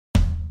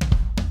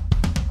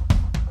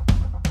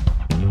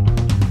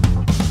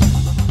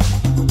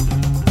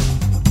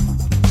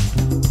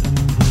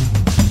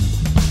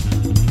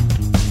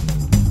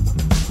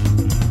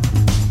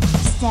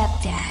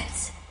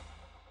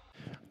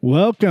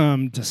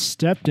Welcome to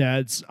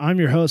Stepdads. I'm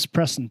your host,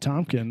 Preston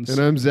Tompkins. And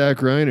I'm Zach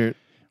Reinert.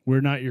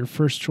 We're not your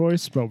first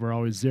choice, but we're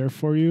always there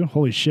for you.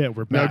 Holy shit,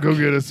 we're back. Now go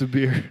get us a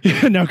beer.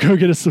 Now go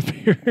get us a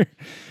beer.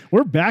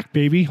 We're back,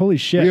 baby. Holy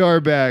shit. We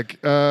are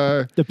back.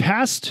 The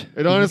past...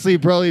 It honestly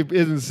probably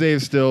isn't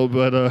safe still,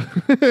 but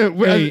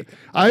Hey.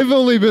 I've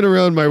only been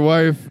around my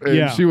wife,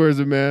 and she wears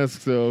a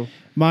mask, so...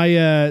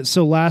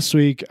 So last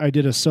week, I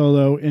did a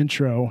solo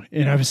intro,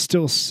 and I was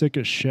still sick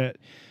as shit.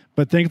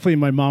 But thankfully,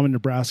 my mom in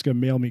Nebraska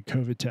mailed me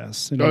COVID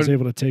tests, and I was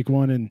able to take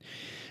one, and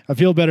I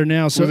feel better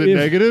now. So was it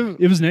negative?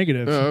 It was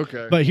negative. Oh,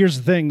 okay. But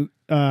here's the thing.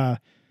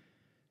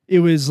 It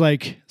was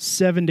like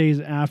 7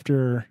 days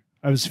after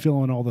I was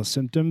feeling all the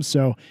symptoms.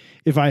 So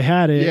if I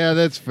had it... Yeah,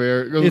 that's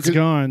fair. It's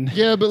gone.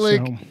 Yeah, but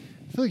like... So.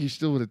 I feel like you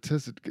still would have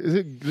tested.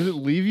 Did it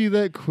leave you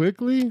that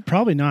quickly?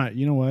 Probably not.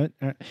 You know what?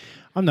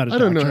 I'm not a doctor. I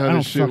don't know how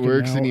this shit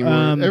works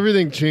anymore.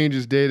 Everything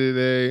changes day to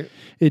day.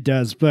 It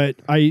does, but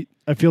I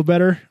feel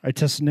better. I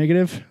tested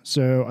negative,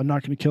 so I'm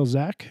not going to kill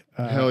Zach.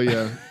 Hell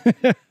yeah.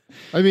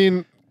 I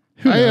mean,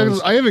 I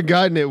haven't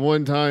gotten it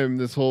one time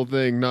this whole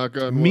thing, knock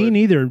on wood. Me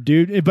neither,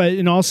 dude.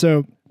 And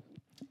also,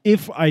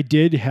 if I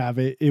did have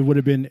it, it would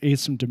have been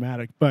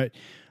asymptomatic, but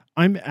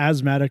I'm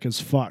asthmatic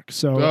as fuck.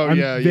 So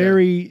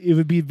it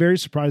would be very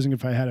surprising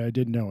if I had it. I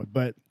didn't know it.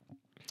 But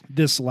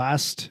this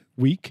last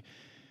week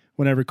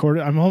when I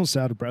recorded, I'm almost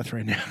out of breath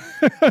right now.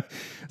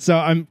 So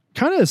I'm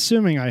kind of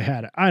assuming I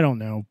had it. I don't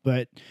know,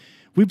 but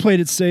we played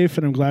it safe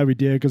and I'm glad we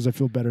did because I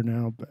feel better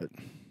now. But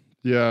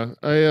yeah,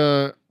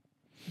 I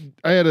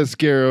had a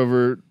scare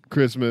over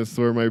Christmas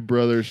where my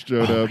brother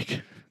showed up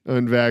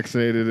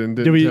unvaccinated and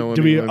didn't tell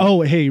anyone.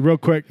 Oh, hey, real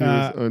quick,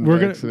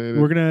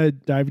 we're gonna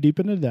dive deep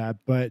into that,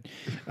 but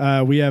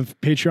we have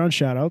Patreon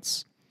shout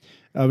outs.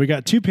 We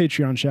got 2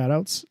 Patreon shout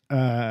outs.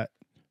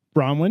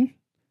 Bronwyn.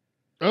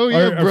 Oh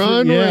yeah,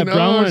 Bronwyn.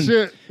 Bronwyn. Oh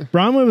shit.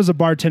 Bronwyn was a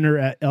bartender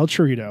at El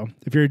Chorrito.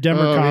 If you're a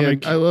Denver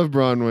comic, man, I love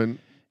Bronwyn.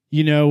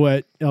 You know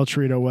what El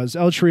Chorrito was.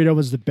 El Chorrito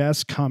was the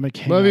best comic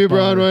hangout. Love you,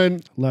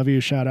 Bronwyn. Love you.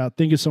 Shout out.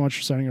 Thank you so much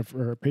for signing up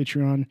for our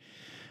Patreon.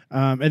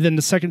 And then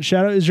the second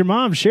shout out is your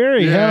mom,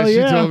 Sherry. Yeah, Hell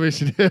yeah. She told me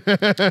she did.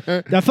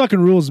 That fucking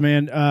rules,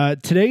 man.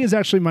 Today is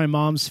actually my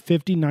mom's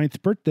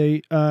 59th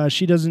birthday.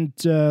 She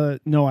doesn't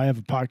know I have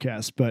a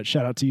podcast, but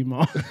shout out to you,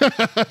 Mom.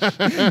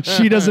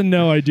 She doesn't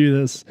know I do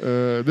this.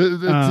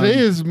 Today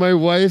is my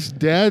wife's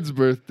dad's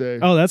birthday.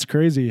 Oh, that's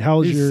crazy. How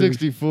old is your...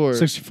 64.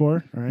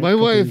 64? All right.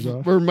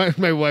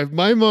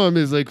 My mom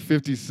is like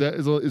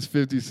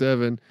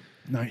 57.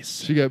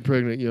 Nice. She got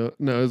pregnant. It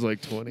was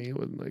like 20. It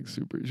wasn't like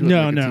super. She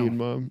wasn't like a teen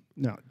mom.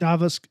 No.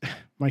 Davos,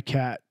 my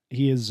cat,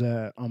 he is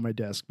on my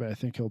desk, but I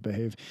think he'll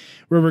behave.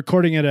 We're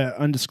recording at an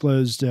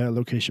undisclosed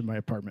location, my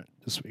apartment,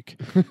 this week.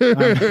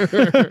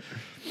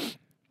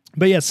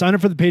 But yeah, sign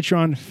up for the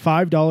Patreon.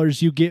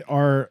 $5. You get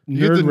our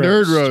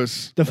nerd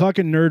roast. The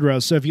fucking nerd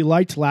roast. So if you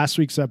liked last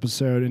week's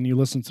episode and you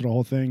listened to the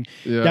whole thing,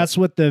 that's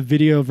what the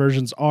video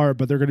versions are,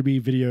 but they're going to be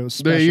video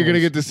specials. You're going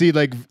to get to see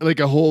like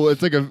a whole,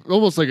 it's like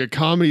almost like a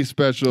comedy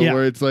special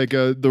where it's like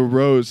the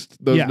roast,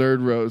 those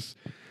nerd roasts.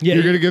 Yeah,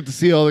 you're going to get to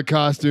see all the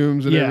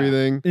costumes and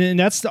everything. And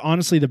that's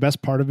honestly the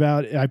best part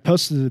about it. I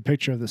posted the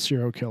picture of the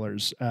serial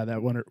killers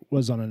that one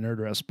was on a nerd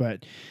roast,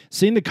 but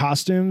seeing the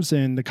costumes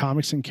and the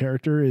comics and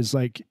character is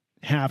like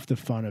half the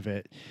fun of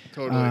it.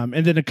 Totally. And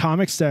then the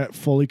comics that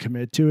fully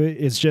commit to it,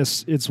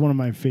 it's one of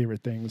my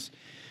favorite things.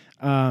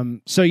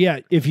 So yeah,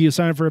 if you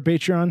sign up for a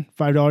Patreon,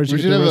 $5, you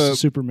get the rest of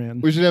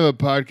Superman. We should have a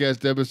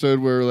podcast episode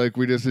where like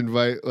we just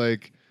invite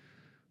like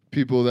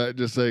people that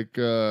just like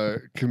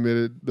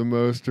committed the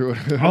most or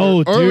whatever.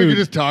 Oh, or we could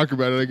just talk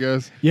about it, I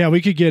guess. Yeah,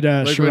 we could get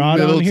like Sherrod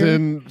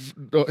when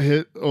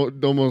Middleton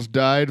almost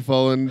died,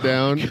 falling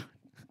down.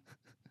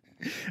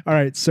 All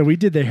right, so we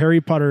did the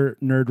Harry Potter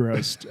nerd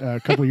roast a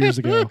couple years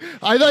ago.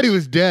 I thought he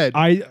was dead.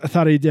 I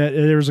thought he did.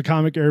 There was a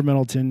comic, Aaron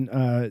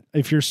Middleton.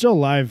 If you're still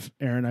alive,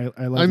 Aaron, I love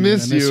you. I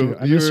miss you.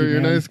 You're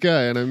a man. nice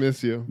guy, and I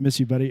miss you. Miss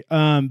you, buddy.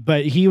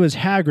 But he was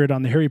Hagrid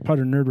on the Harry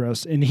Potter nerd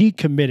roast, and he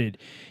committed.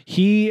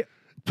 He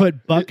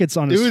put buckets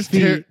on his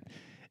feet.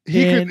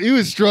 He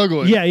was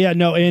struggling. Yeah,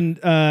 no. And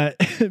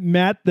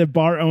Matt, the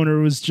bar owner,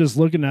 was just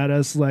looking at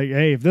us like,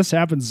 hey, if this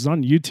happens, it's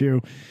on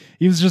YouTube.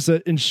 He was just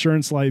an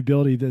insurance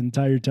liability the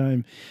entire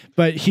time.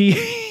 But you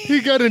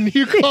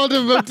called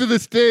him up to the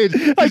stage.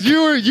 Because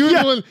you were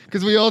the one,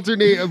 because we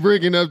alternate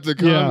bringing up the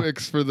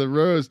comics for the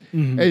roast.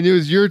 Mm-hmm. And it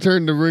was your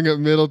turn to bring up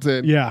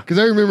Middleton. Yeah. Because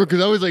I remember,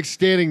 because I was like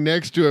standing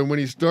next to him when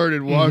he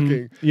started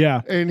walking. Mm-hmm. Yeah.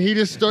 And he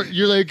just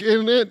you're like,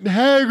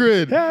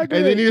 Hagrid. And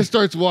then he just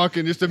starts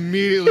walking, just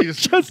immediately.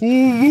 just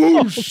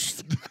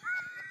whoosh.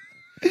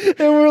 And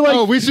we're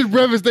like, we should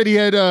preface that he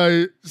had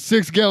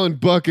 6-gallon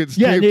buckets.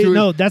 Yeah,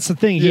 no, that's the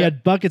thing. He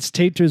had buckets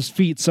taped to his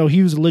feet, so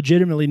he was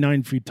legitimately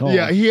 9 feet tall.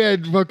 Yeah, he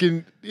had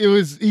fucking.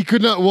 He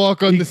could not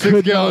walk on the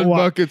 6-gallon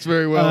buckets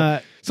very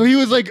well. So he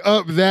was like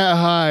up that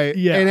high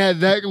and had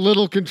that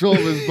little control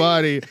of his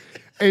body.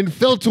 and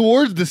fell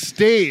towards the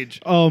stage.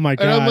 Oh my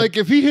God. And I'm like,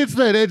 if he hits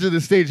that edge of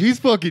the stage, he's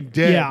fucking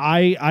dead. Yeah,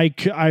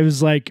 I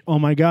was like, oh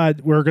my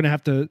God, we're going to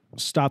have to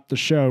stop the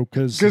show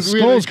because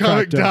skull's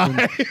cracked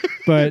open.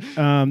 But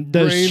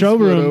the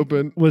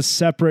showroom was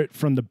separate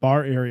from the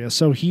bar area.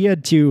 So he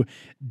had to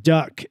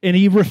duck and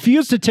he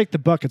refused to take the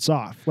buckets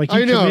off. Like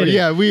I know.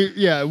 Committed.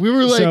 We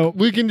were like, so,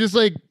 we can just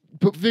like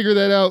figure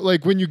that out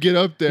like when you get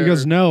up there. He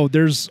goes, no,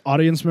 there's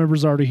audience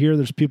members already here.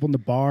 There's people in the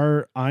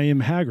bar. I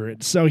am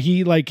Hagrid. So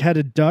he like had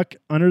to duck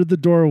under the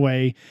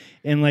doorway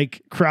and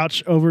like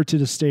crouch over to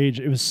the stage.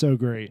 It was so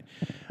great.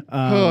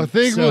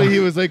 Thankfully he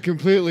was like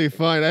completely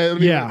fine.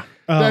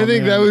 I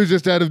think that was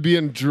just out of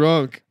being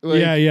drunk.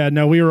 Like,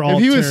 no, we were all if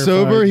he terrified. Was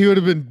sober, he would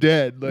have been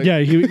dead. Like,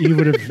 he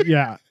would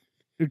have,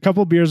 a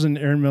couple beers in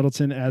Aaron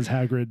Middleton as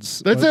Hagrid's.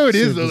 That's how it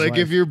is though. Like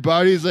if your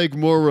body's like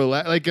more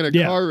relaxed, like in a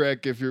car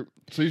wreck,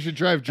 so you should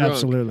drive drunk.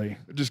 Absolutely.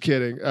 Just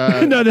kidding.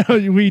 No,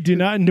 we do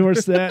not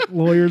endorse that.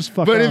 Lawyers,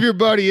 fuck But off. if your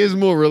body is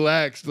more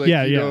relaxed, like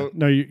no,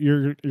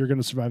 you're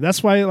gonna survive.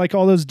 That's why like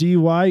all those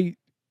DUI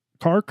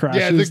car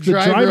crashes, the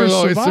driver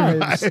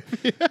survives.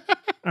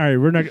 All right,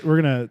 we're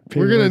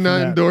gonna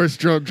not endorse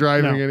drunk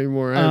driving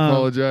anymore. I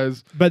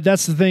apologize. But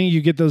that's the thing. You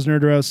get those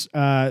nerd roasts.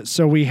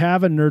 So we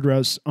have a nerd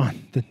roast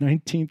on the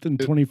 19th and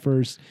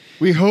 21st.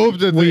 We hope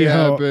that they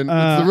happen.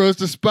 It's the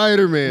roast of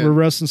Spider-Man. We're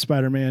roasting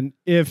Spider-Man.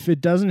 If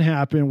it doesn't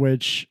happen,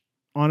 which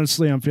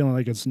honestly I'm feeling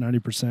like it's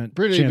 90%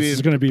 chance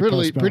it's going to be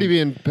postponed. Pretty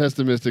being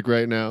pessimistic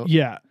right now.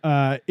 Yeah,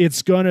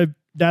 that's going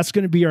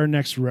to be our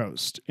next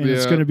roast, and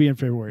it's going to be in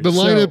February. The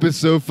lineup is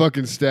so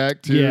fucking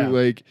stacked too. Yeah.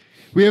 Like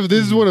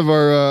this is one of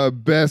our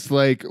best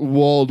like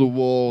wall to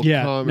wall.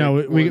 Yeah,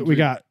 no, we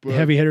got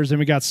heavy hitters, and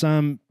we got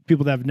some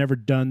people that have never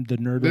done the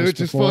nerd roast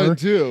before, which is fun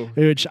too.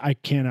 Which I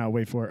cannot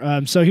wait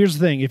for. So here's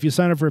the thing: if you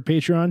sign up for a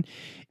Patreon,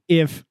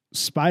 if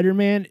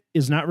Spider-Man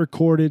is not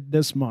recorded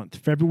this month,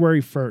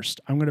 February 1st,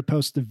 I'm going to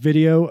post the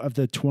video of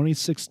the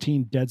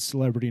 2016 Dead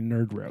Celebrity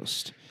Nerd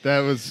Roast.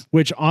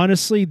 Which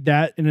honestly,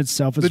 that in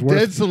itself is worth. The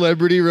Dead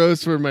Celebrity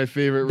Roast were my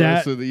favorite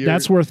roast of the year.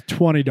 That's worth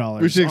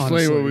 $20. We should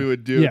explain what we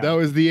would do. Yeah. That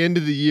was the end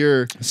of the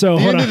year. So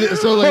end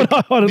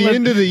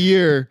of the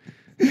year.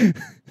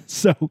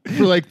 So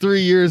for like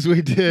 3 years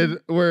we did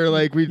where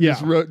like we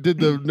just did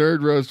the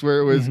nerd roast where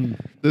it was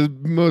the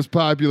most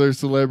popular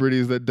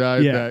celebrities that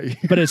died that year.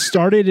 But it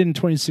started in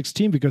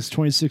 2016 because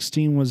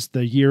 2016 was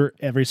the year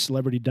every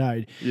celebrity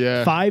died.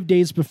 Yeah. 5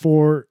 days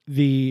before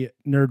the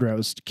nerd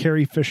roast,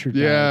 Carrie Fisher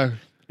died. Yeah.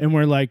 And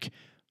we're like,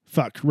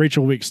 fuck,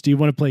 Rachel Weeks, do you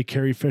want to play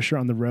Carrie Fisher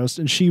on the roast?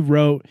 And she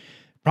wrote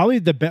probably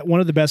one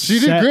of the best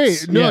sets. She did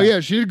great.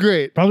 No, she did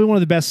great. Probably one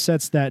of the best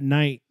sets that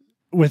night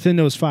within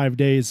those 5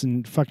 days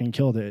and fucking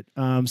killed it.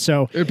 And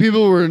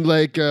people were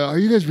like, are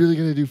you guys really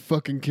going to do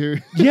fucking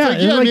Carrie?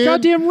 Yeah,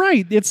 goddamn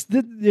right.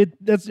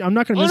 I'm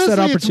not going to miss that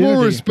opportunity. It's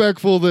more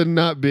respectful than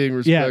not being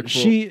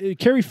respectful. Yeah,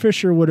 Carrie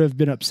Fisher would have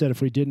been upset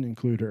if we didn't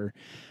include her.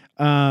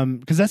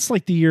 Because that's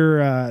like the year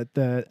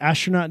the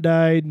astronaut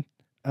died.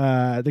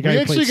 The guy we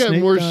actually got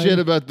more died. Shit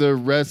about the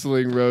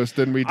wrestling roast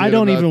than we did. I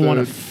don't even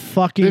want to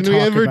fucking than we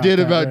ever did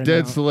about right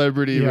dead now.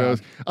 Celebrity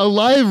roast. A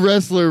live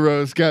wrestler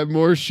roast got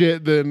more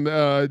shit than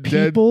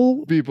dead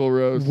people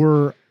roast.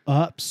 Were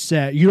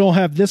upset. You don't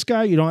have this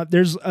guy. You don't have.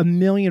 There's a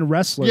million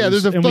wrestlers. Yeah,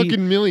 there's a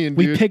fucking million.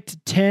 Dude. We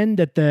picked 10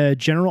 that the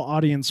general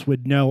audience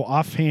would know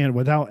offhand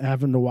without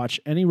having to watch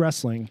any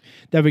wrestling.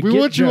 That we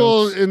want you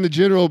all in the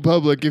general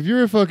public. If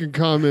you're a fucking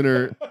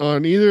commenter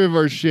on either of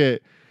our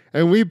shit.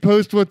 And we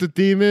post what the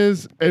theme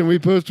is, and we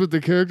post what the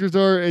characters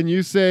are, and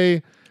you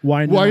say,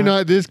 why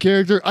not this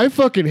character? I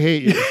fucking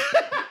hate you.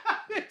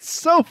 It's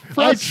so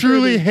frustrating. I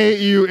truly hate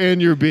you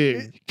and your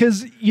being.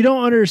 Because you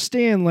don't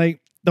understand,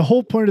 like, the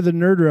whole point of the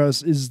nerd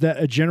roast is that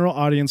a general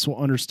audience will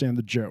understand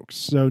the jokes.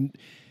 So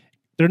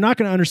they're not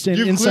going to understand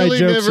inside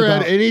jokes. You've clearly never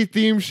had any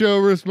theme show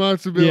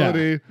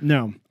responsibility. Yeah,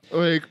 no.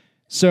 Like,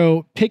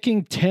 so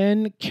picking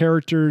 10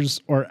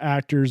 characters or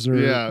actors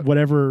or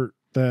whatever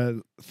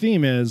the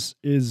theme is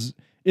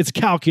it's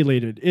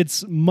calculated.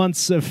 It's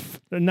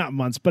not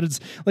months, but it's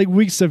like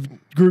weeks of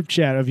group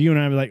chat of you and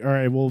I be like, all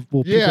right, we'll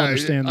people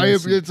understand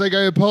this. It's like,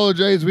 I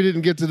apologize we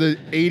didn't get to the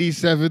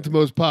 87th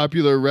most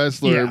popular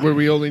wrestler where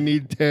we only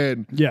need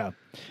 10. Yeah.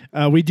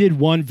 We did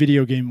one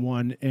video game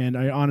one, and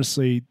I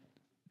honestly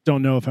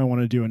don't know if I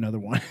want to do another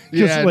one.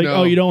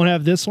 Oh, you don't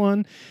have this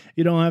one?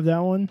 You don't have that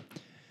one?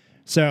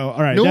 So,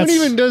 all right. No one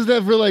even does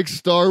that for like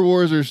Star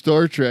Wars or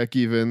Star Trek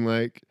even,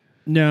 like...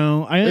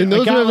 No, I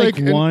got like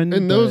one.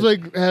 And those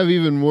like have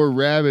even more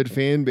rabid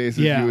fan bases,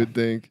 you would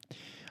think.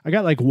 I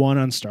got like one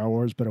on Star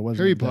Wars, but it wasn't.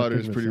 Harry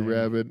Potter's pretty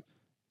rabid.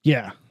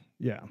 Yeah.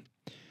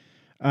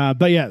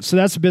 But yeah, so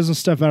that's the business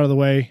stuff out of the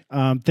way.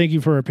 Thank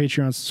you for our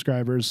Patreon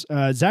subscribers.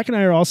 Zach and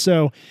I are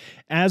also,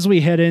 as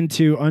we head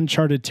into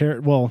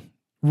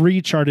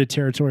recharted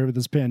territory with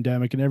this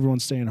pandemic and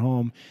everyone's staying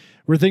home,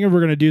 we're thinking we're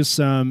going to do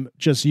some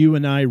just you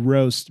and I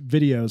roast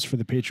videos for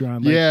the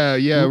Patreon. Like,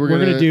 yeah. We're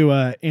going to do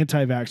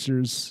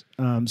anti-vaxxers.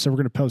 So we're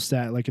going to post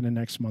that like in the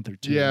next month or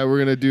two. Yeah, we're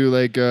going to do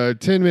like a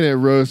 10-minute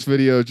roast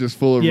video just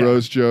full of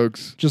roast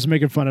jokes. Just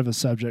making fun of a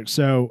subject.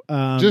 So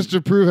just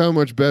to prove how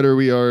much better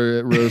we are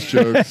at roast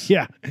jokes.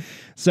 Yeah.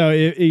 So,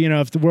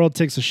 if the world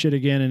takes a shit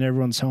again and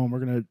everyone's home, we're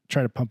going to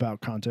try to pump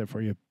out content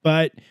for you.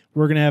 But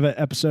we're going to have an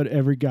episode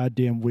every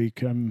goddamn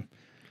week. I'm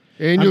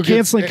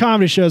canceling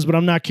comedy shows, but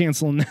I'm not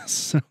canceling this.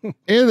 So.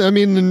 And I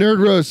mean, the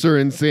nerd roasts are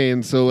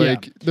insane. So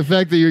the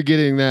fact that you're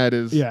getting that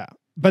is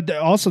But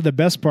also the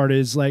best part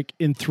is like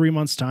in 3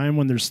 months' time,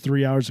 when there's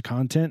 3 hours of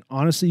content,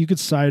 honestly, you could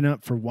sign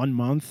up for 1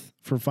 month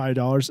for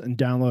 $5 and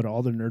download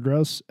all the nerd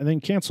roasts and then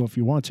cancel if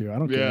you want to. I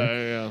don't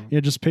care. Yeah.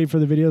 Just pay for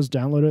the videos,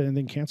 download it, and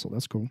then cancel.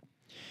 That's cool.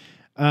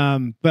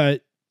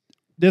 But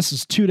this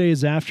is 2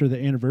 days after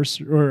the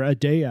anniversary, or a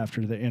day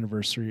after the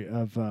anniversary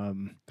of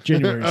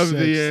January 6th. Of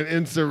the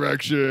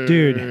insurrection.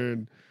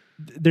 Dude,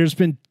 there's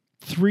been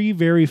 3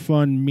 very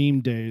fun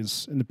meme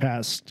days in the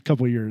past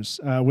couple of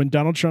years. When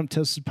Donald Trump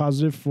tested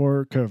positive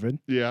for COVID.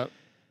 Yeah.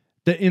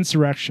 The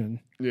insurrection.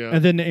 Yeah.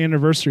 And then the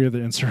anniversary of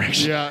the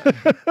insurrection. Yeah.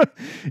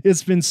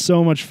 It's been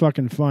so much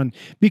fucking fun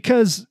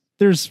because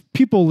there's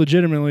people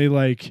legitimately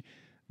like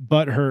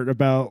butthurt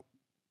about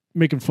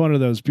making fun of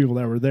those people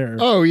that were there.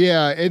 Oh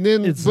yeah. And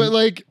then, but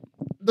like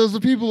those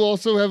people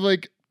also have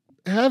like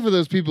half of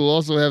those people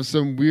also have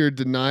some weird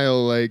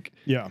denial. Like,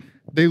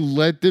 they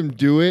let them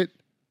do it.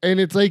 And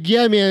it's like,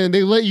 yeah, man,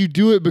 they let you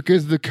do it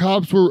because the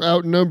cops were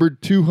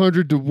outnumbered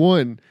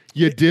 200-1.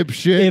 You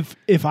dipshit.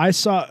 If I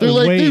saw they're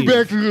like, they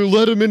actually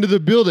let them into the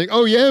building.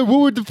 Oh yeah,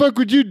 what the fuck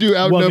would you do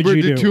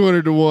outnumbered to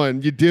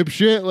 200-1? You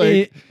dipshit.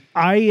 Like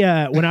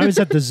when I was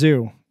at the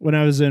zoo, when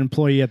I was an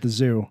employee at the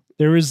zoo,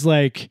 there was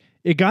like,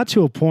 it got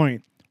to a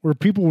point where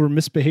people were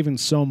misbehaving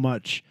so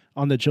much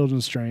on the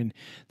children's train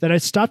that I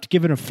stopped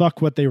giving a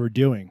fuck what they were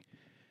doing.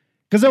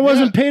 Because I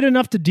wasn't paid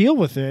enough to deal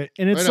with it.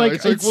 And it's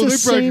like, well, they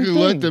practically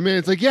let them in.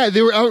 It's like,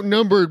 they were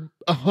outnumbered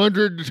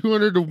 100 to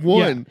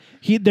 200-1.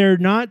 Yeah. They're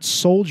not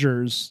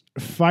soldiers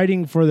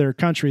fighting for their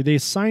country. They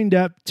signed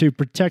up to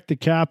protect the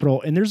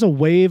Capitol, and there's a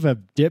wave of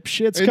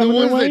dipshits coming their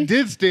way. And the ones that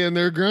did stand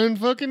there, ground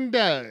fucking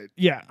died.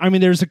 Yeah, I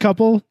mean, there's a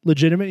couple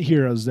legitimate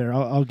heroes there.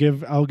 I'll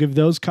give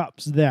those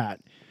cops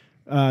that.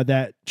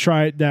 That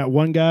tried that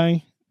one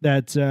guy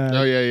that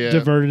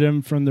diverted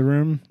him from the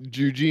room.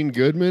 Eugene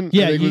Goodman?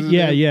 Yeah,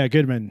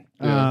 Goodman.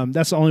 Yeah.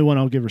 That's the only one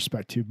I'll give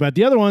respect to. But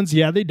the other ones,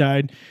 they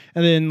died.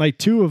 And then like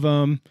 2 of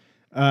them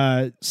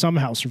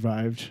somehow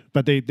survived,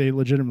 but they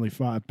legitimately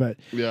fought. But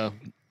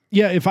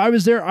if I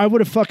was there, I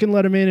would have fucking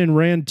let him in and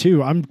ran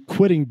too. I'm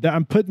quitting.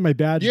 I'm putting my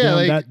badge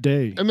down that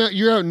day.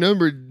 You're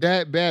outnumbered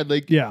that bad.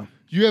 Like,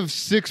 you have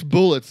 6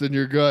 bullets in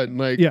your gun.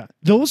 Like,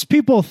 those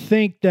people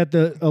think that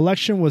the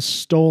election was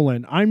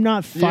stolen. I'm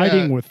not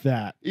fighting with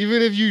that.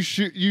 Even if you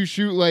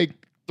shoot like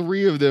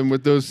 3 of them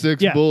with those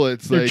 6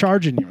 bullets, they're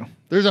charging you.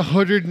 There's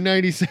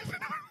 197.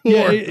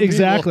 Yeah,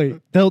 exactly.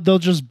 They'll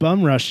just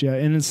bum rush you,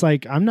 and it's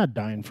like, I'm not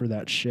dying for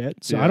that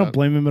shit. So I don't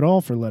blame him at all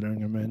for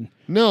letting him in.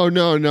 No.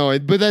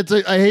 But that's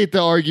like, I hate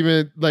the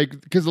argument, like,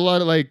 because a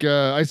lot of like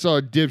I saw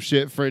a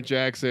dipshit French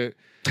accent.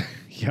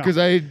 Because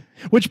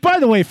which, by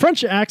the way,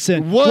 French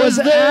accent was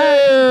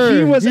there.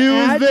 He was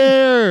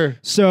there.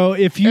 So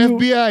if you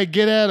FBI,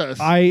 get at us.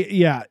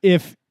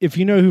 If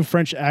you know who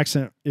French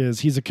accent is,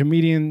 he's a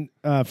comedian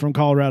from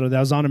Colorado that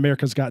was on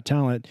America's Got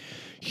Talent.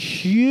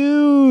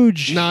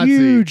 Huge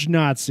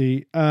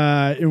Nazi,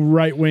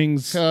 right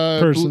wings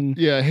person.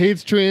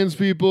 Hates trans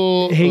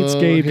people, hates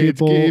gay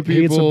people,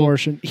 hates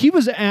abortion. He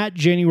was at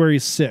January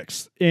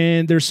 6th,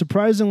 and there's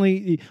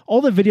surprisingly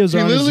all the videos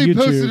are on his YouTube. He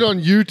literally posted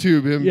on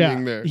YouTube him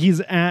being there.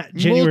 He's at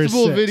January 6th.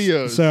 Multiple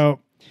videos. So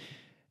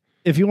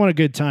if you want a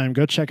good time,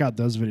 go check out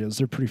those videos.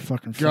 They're pretty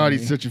fucking funny. God,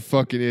 he's such a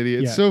fucking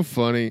idiot. It's so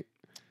funny.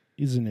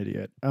 He's an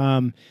idiot.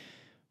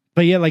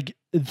 But yeah, like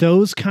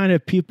those kind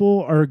of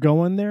people are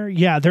going there.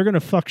 Yeah, they're going to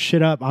fuck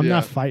shit up. I'm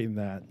not fighting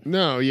that.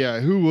 No,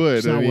 who would?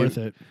 It's not worth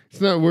it.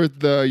 It's not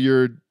worth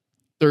your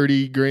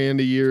 $30,000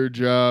 a year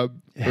job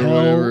or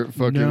whatever it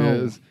fucking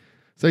is.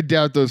 So I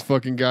doubt those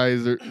fucking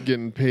guys are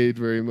getting paid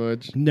very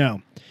much.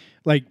 No.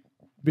 Like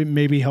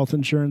maybe health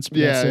insurance, but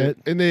that's it.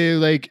 And they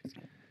like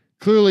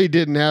clearly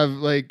didn't have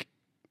like,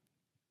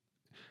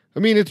 I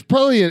mean, it's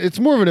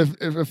more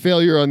of a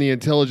failure on the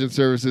intelligence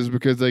services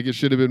because like it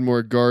should have been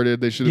more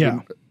guarded. They should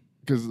have been,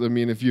 because I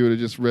mean, if you would have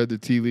just read the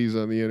tea leaves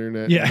on the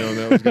internet, you know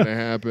that was going to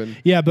happen.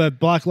 Yeah, but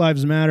Black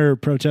Lives Matter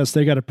protests,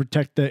 they got to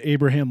protect the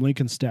Abraham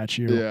Lincoln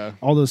statue. Yeah,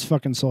 all those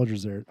fucking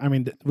soldiers there. I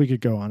mean, we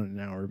could go on an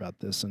hour about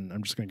this, and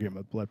I'm just going to get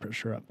my blood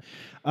pressure up.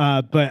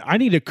 But I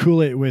need to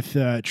cool it with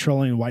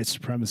trolling white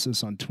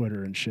supremacists on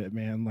Twitter and shit,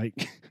 man.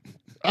 Like.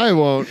 I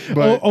won't,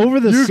 but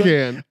you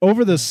can.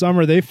 Over the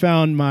summer, they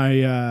found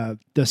my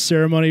the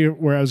ceremony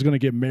where I was going to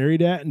get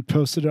married at and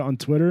posted it on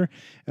Twitter.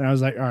 And I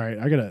was like, all right,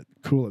 I got to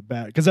cool it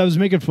back. Because I was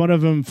making fun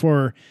of him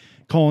for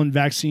calling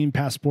vaccine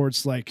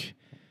passports, like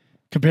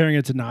comparing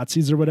it to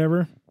Nazis or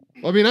whatever.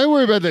 I mean, I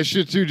worry about that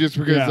shit too, just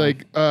because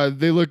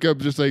they look up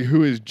just like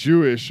who is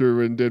Jewish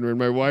or in Denver, and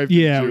my wife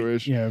is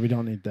Jewish. We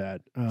don't need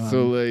that.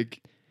 So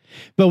like,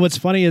 but what's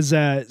funny is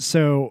that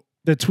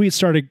the tweet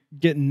started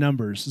getting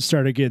numbers, it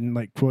started getting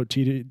like quote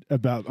tweeted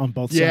about on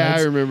both sides. Yeah,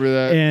 I remember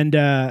that.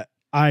 And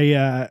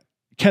I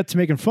kept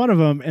making fun of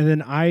them, and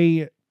then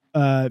I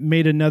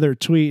made another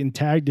tweet and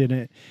tagged in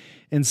it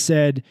and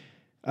said,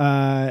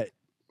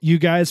 "You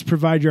guys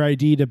provide your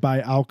ID to buy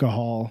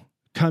alcohol.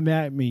 Come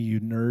at me, you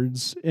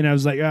nerds." And I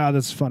was like, "Oh,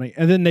 that's funny."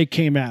 And then they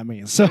came at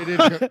me. So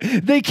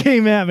they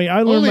came at me.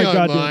 I learned my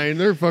goddamn.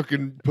 They're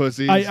fucking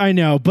pussies. I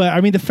know, but I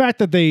mean the fact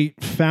that they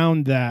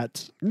found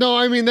that. No,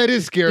 I mean that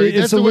is scary.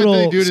 That's what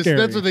they do.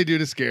 That's what they do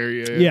to scare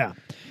you. Yeah.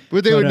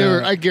 But they would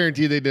never. I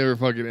guarantee they'd never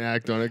fucking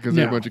act on it because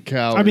they're a bunch of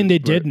cowards. I mean, they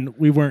didn't.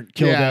 We weren't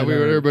killed. Yeah, we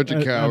were a bunch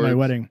of cowards at my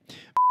wedding.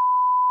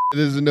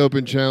 This is an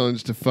open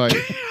challenge to fight.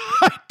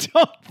 I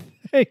don't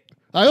think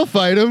I'll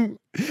fight him.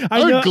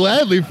 I would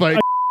gladly fight.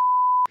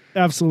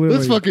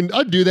 Absolutely.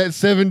 I'd do that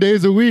 7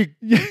 days a week.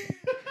 We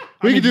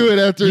could do it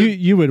after.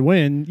 You would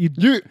win. You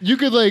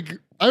could like.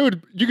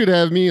 You could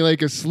have me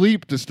like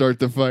asleep to start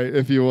the fight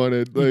if you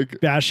wanted.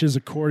 Like bash his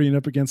accordion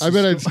up against. I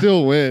bet I'd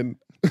still win.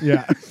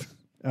 Yeah,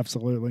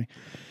 absolutely.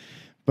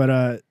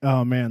 But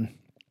oh man,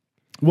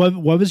 what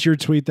was your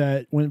tweet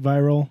that went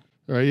viral?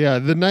 All right, yeah,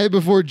 the night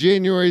before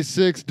January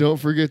 6th, don't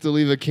forget to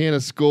leave a can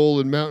of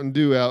Skol and Mountain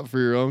Dew out for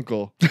your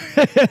uncle.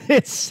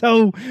 It's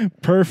so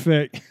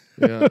perfect.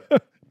 Yeah.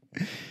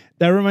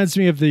 That reminds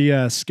me of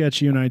the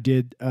sketch you and I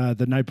did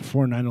the night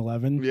before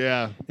 9/11.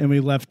 Yeah. And we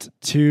left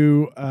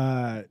two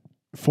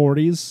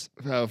 40s.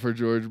 For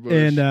George Bush.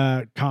 And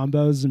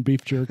combos and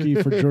beef jerky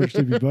for George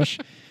W. Bush.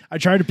 I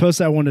tried to post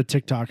that one to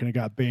TikTok and it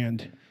got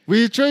banned.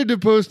 We tried to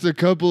post a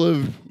couple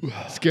of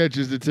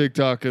sketches to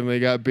TikTok and they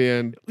got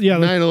banned. Yeah,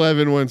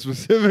 9/11 one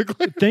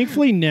specifically.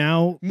 Thankfully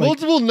now,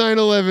 multiple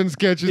 9/11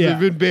 sketches have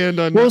been banned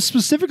on. Well,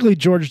 specifically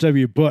George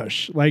W.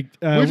 Bush, which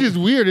is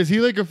weird. Is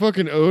he like a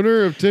fucking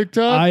owner of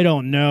TikTok? I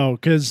don't know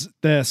because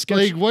the sketch.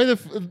 Like why they're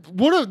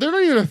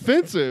not even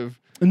offensive.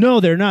 No,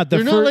 they're not.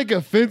 They're not like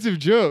offensive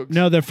jokes.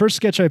 No, the first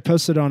sketch I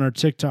posted on our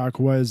TikTok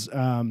was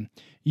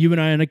you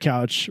and I on a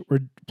couch.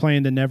 We're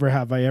playing the Never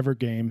Have I Ever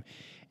game.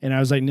 And I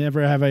was like,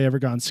 never have I ever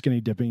gone skinny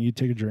dipping. You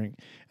take a drink.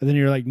 And then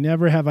you're like,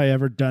 never have I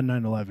ever done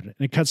 9/11. And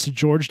it cuts to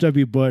George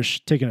W.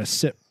 Bush taking a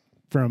sip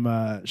from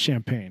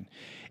champagne.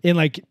 And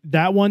like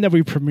that one that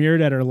we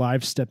premiered at our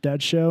live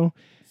stepdad show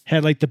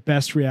had like the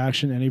best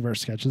reaction any of our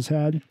sketches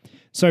had.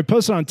 So I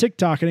posted on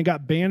TikTok and it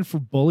got banned for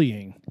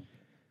bullying.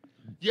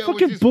 Yeah,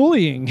 fucking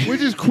bullying.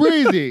 Which is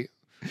crazy.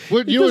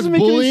 What you was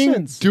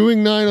bullying?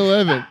 Doing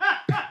 9/11.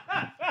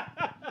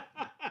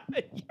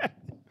 Yeah.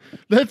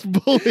 That's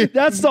bullying.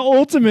 That's the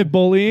ultimate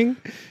bullying.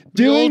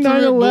 Doing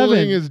 9/11.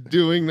 Bullying is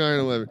doing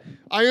 9/11.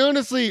 I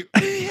honestly,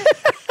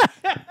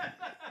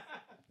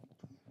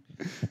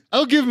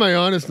 I'll give my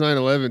honest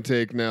 9/11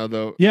 take now,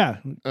 though. Yeah,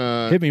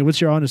 hit me. What's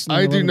your honest 9/11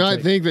 I do not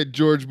take? think that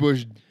George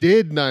Bush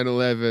did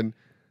 9/11.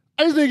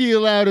 I just think he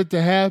allowed it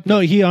to happen. No,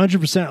 he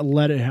 100%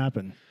 let it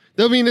happen.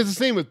 I mean, it's the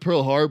same with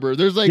Pearl Harbor.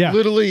 There's like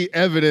literally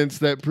evidence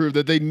that proved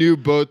that they knew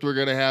both were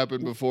going to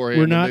happen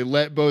beforehand. And they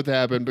let both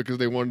happen because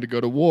they wanted to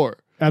go to war.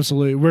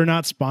 Absolutely. We're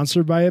not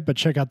sponsored by it, but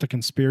check out the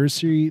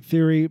conspiracy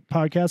theory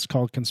podcast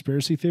called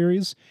Conspiracy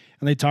Theories.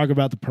 And they talk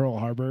about the Pearl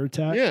Harbor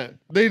attack. Yeah.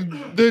 The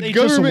they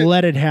government just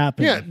let it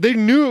happen. Yeah. They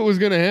knew it was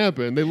going to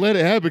happen. They let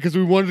it happen because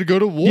we wanted to go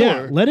to war.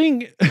 Yeah.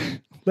 Letting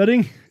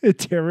a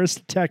terrorist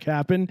attack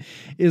happen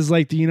is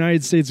like the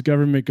United States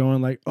government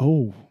going like,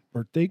 oh,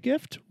 birthday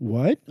gift?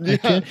 What?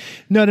 Yeah.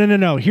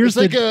 No. Here's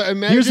the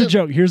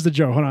joke. Here's the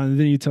joke. Hold on. And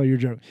then you tell your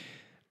joke.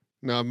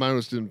 No, mine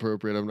was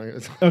inappropriate. I'm not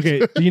going to.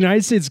 Okay. The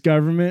United States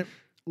government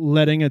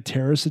letting a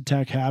terrorist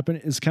attack happen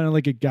is kind of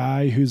like a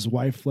guy whose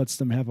wife lets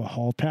them have a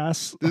hall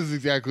pass. This is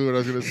exactly what I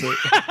was going to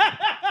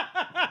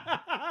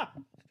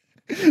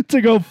say.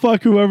 To go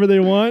fuck whoever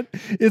they want.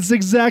 It's the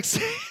exact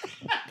same.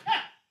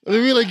 I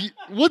mean, like,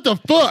 what the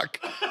fuck?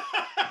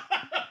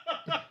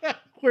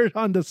 We're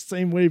on the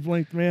same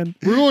wavelength, man.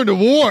 We're going to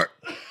war.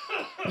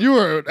 You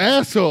are an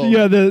asshole.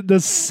 Yeah, the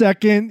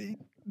second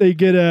they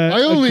get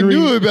I only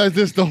knew about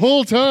this the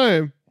whole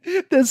time.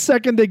 The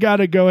second they got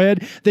to go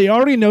ahead, they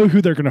already know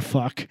who they're going to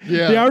fuck.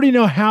 Yeah. They already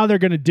know how they're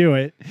going to do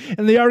it.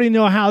 And they already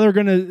know how they're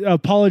going to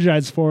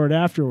apologize for it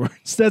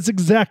afterwards. That's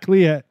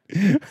exactly it.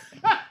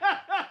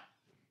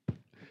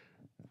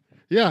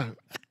 Yeah.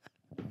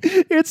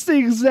 It's the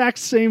exact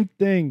same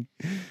thing.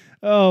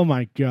 Oh,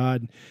 my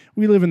God.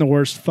 We live in the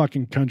worst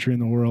fucking country in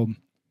the world.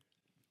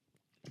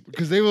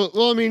 Because they will,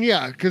 well, I mean,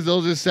 yeah, because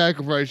they'll just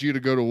sacrifice you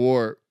to go to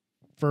war.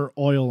 For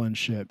oil and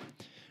shit.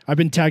 I've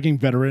been tagging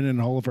Veteran in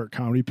all of our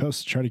comedy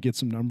posts to try to get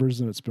some numbers,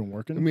 and it's been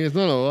working. I mean, it's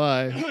not a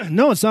lie.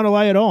 No, it's not a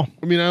lie at all.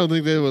 I mean, I don't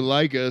think they would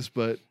like us,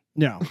 but...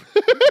 No.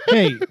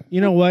 Hey, you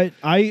know what?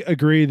 I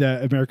agree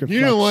that America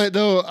You know what,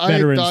 though? I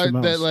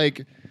thought that,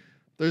 like,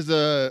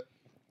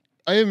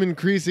 I am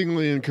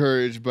increasingly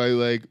encouraged by,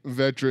 like,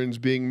 veterans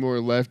being more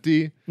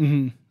lefty.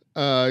 Mm-hmm.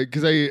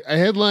 Because I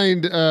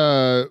headlined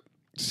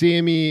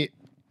Sammy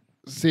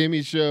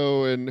Sammy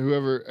show and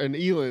whoever, and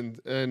Eland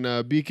and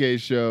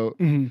BK's show.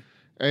 Mm-hmm.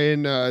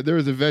 And there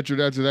was a veteran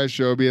after that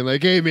show being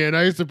like, "Hey man,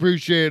 I just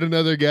appreciate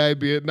another guy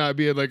not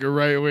being like a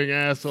right wing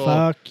asshole."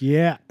 Fuck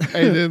yeah.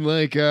 And then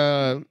like,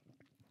 yeah,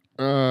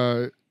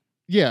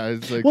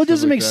 it's like. Well, it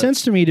doesn't make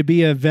sense to me to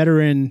be a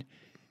veteran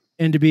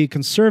and to be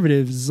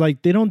conservative. It's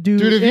like they don't do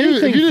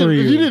anything for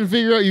you. If you didn't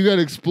figure out you got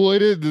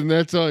exploited, then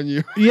that's on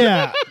you.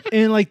 Yeah,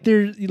 and like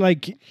they're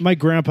like my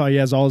grandpa, he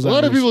has Alzheimer's. A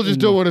lot of people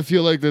just don't want to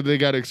feel like that they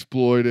got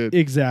exploited.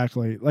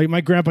 Exactly. Like my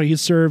grandpa, he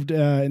served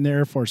in the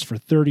Air Force for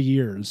 30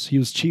 years. He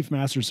was Chief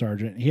Master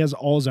Sergeant. He has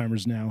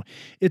Alzheimer's now.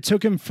 It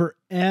took him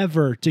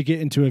forever to get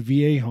into a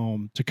VA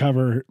home to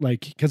cover,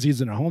 like, because he's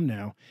in a home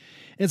now.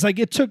 It's like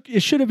it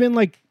should have been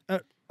like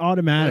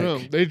automatic. I know.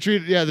 They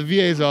treat the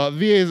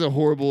VA is a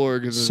horrible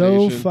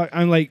organization.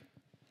 I'm like,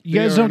 you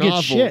guys don't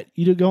get shit.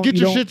 You don't get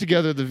your shit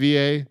together at the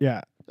VA.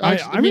 Yeah.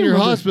 I mean, your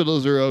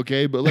hospitals are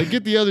okay, but like,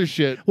 get the other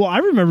shit. Well, I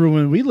remember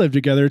when we lived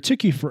together, it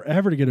took you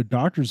forever to get a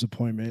doctor's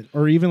appointment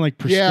or even like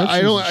prescriptions.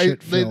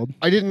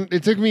 I didn't.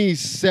 It took me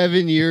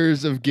 7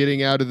 years of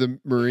getting out of the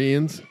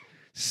Marines.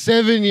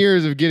 7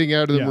 years of getting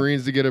out of the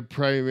Marines to get a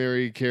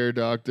primary care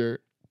doctor.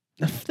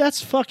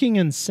 That's fucking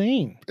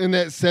insane. In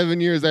that 7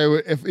 years, I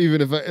would,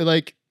 if I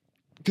like,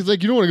 because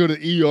like you don't want to go to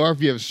the ER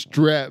if you have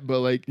strep,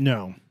 but like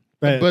no,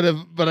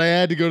 but I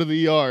had to go to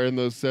the ER in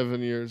those 7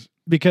 years.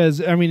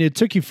 Because I mean, it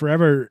took you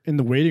forever in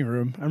the waiting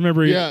room. I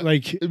remember,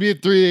 like it'd be a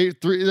 3.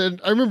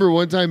 I remember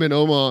one time in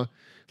Omaha,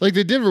 like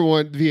the Denver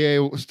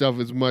VA stuff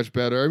was much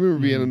better. I remember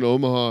being in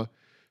Omaha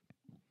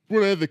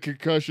when I had the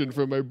concussion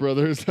from my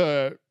brother's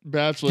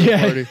bachelor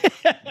party,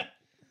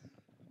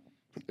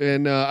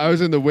 and I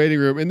was in the waiting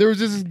room, and there was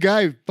this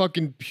guy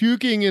fucking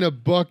puking in a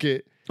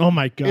bucket. Oh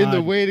my god! In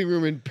the waiting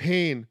room in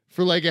pain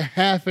for like a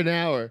half an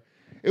hour.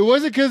 It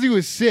wasn't because he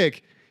was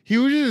sick. He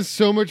was just in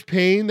so much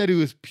pain that he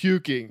was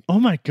puking. Oh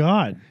my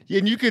god!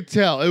 And you could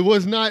tell. It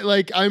was not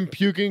like I'm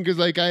puking because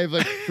like I have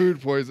like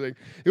food poisoning.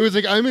 It was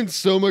like I'm in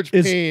so much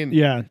pain.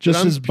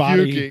 Just his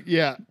body. Puking.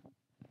 Yeah.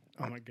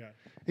 Oh my god.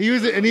 He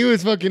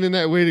was fucking in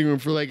that waiting room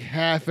for like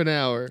half an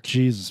hour.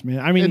 Jesus,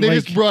 man. I mean, and they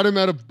just brought him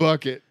out a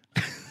bucket.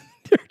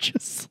 They're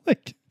just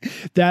like,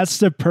 that's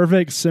the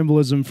perfect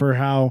symbolism for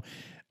how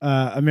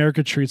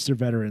America treats their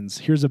veterans.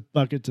 Here's a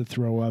bucket to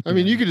throw up. I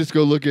mean, you could just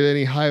go look at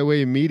any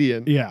highway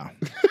median. Yeah.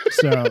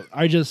 So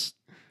I just,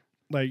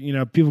 like, you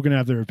know, people can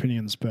have their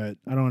opinions, but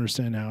I don't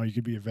understand how you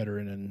could be a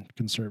veteran and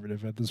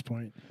conservative at this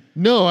point.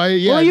 No,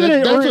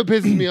 that's what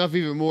pisses me off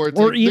even more. It's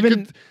or like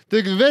even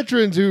the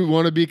veterans who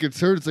want to be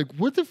conservative. It's like,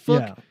 what the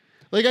fuck? Yeah.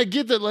 Like, I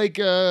get that, like,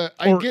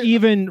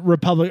 even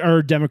Republic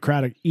or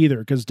Democratic either,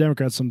 because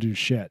Democrats don't do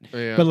shit.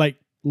 Yeah. But like,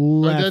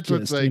 leftist, that's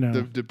what's like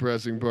the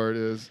depressing part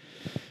is.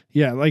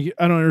 Yeah, like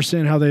I don't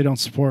understand how they don't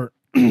support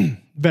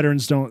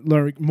veterans. Don't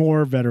like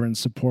more veterans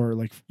support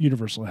like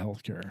universal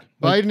health care.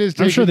 Like, Biden is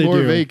taking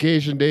more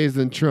vacation days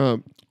than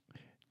Trump.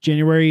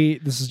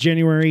 This is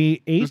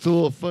January 8th. Just a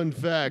little fun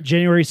fact.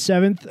 January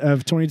 7th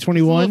of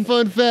 2021. A little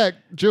fun fact.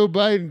 Joe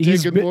Biden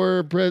taking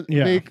more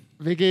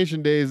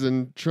vacation days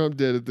than Trump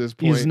did at this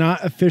point. He's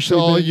not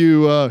officially. All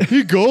you,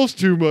 he goes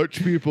too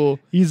much, people.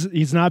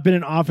 He's not been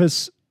in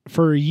office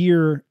for a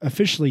year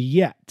officially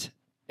yet,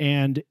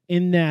 and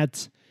in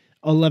that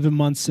 11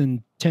 months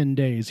and 10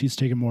 days, he's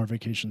taken more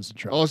vacations than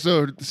Trump.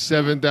 Also,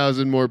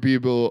 7,000 more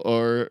people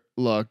are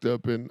locked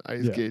up in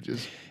ice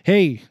cages.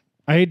 Hey,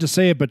 I hate to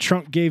say it, but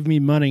Trump gave me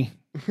money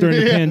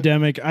during the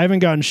pandemic. I haven't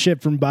gotten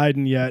shit from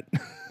Biden yet.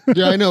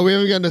 Yeah, I know. We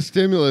haven't gotten a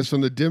stimulus from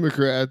the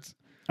Democrats.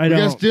 We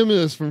got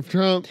stimulus from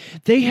Trump.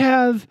 They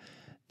have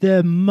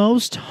the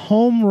most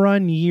home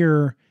run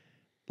year,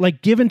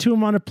 like given to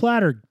them on a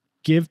platter.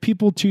 Give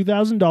people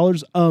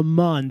 $2,000 a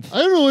month. I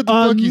don't know what the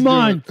fuck he's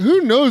doing.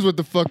 Who knows what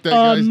the fuck that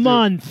guy's doing? A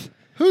month.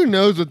 Who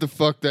knows what the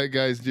fuck that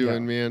guy's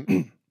doing,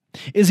 man?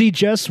 Is he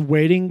just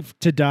waiting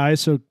to die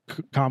so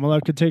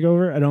Kamala could take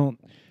over?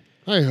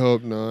 I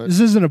hope not. This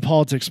isn't a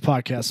politics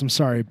podcast. I'm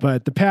sorry,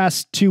 but the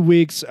past 2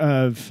 weeks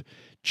of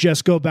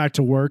just go back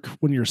to work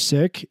when you're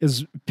sick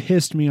has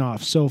pissed me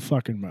off so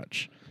fucking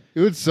much.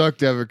 It would suck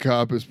to have a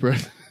cop as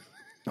president.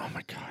 Oh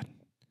my God.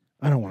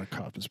 I don't want a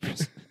cop as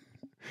president.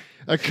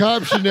 A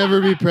cop should never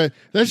be president.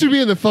 That should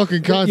be in the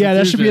fucking Constitution. Yeah,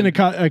 that should be in a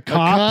cop. A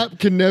cop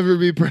can never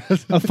be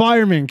president. A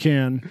fireman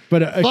can,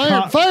 but a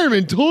cop.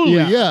 Fireman, totally,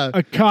 yeah.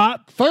 A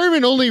cop.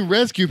 Firemen only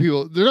rescue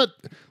people. They're not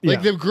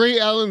like the great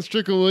Alan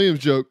Strickland Williams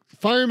joke.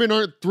 Firemen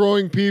aren't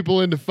throwing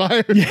people into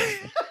fire. Yeah.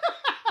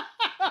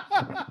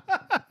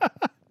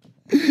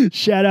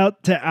 Shout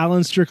out to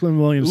Alan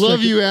Strickland Williams.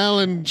 Love you,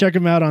 Alan. Check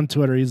him out on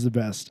Twitter. He's the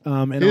best.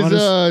 And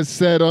his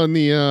set on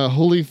the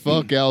Holy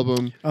Fuck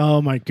album.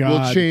 Oh my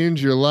God. Will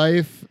change your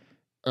life.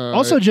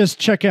 Also, just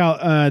check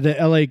out the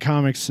LA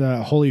Comics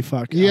Holy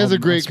Fuck. He has a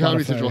great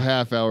Comedy Central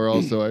half hour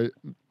also.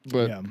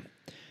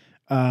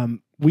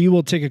 We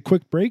will take a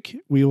quick break.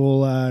 We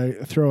will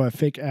throw a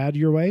fake ad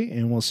your way,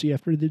 and we'll see you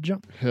after the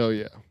jump. Hell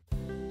yeah.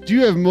 Do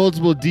you have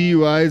multiple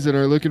DUIs and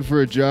are looking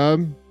for a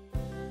job?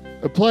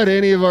 Apply to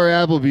any of our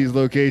Applebee's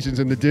locations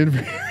in the Denver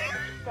area.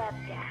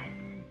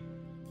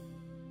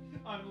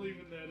 I'm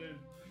leaving that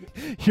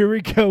Here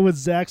we go with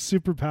Zach's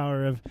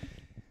superpower of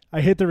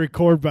I hit the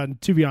record button.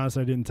 To be honest,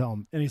 I didn't tell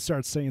him. And he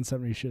starts saying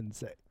something he shouldn't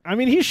say. I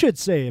mean, he should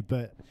say it,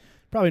 but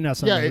probably not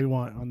something we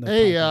want on the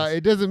podcast.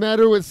 It doesn't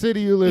matter what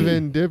city you live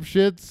in,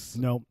 dipshits.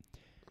 Nope.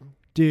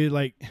 Dude,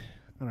 like,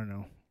 I don't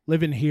know.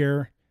 Living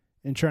here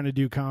and trying to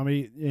do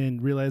comedy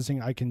and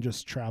realizing I can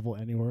just travel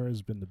anywhere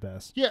has been the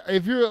best. Yeah,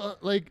 if you're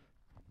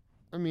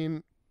I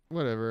mean,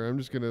 whatever. I'm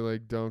just going to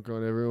dunk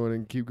on everyone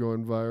and keep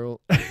going viral.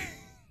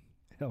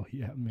 Hell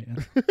yeah,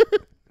 man.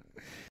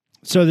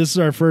 So this is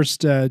our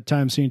first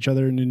time seeing each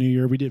other in the new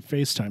year. We did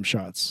FaceTime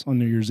shots on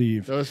New Year's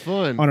Eve. That was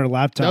fun. On our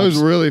laptops. That was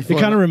really fun. It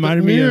kind of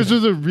reminded me New Year's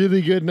was a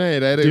really good night.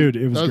 Dude,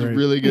 it was That was great. a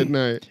really good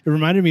night. It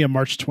reminded me of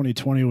March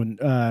 2020 when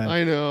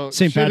I know.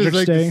 St. Patrick's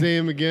is Day. The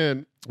same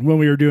again. When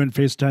we were doing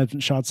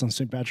FaceTime shots on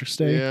St. Patrick's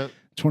Day. Yeah.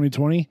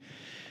 2020.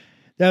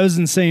 That was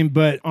insane,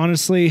 but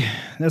honestly,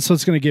 that's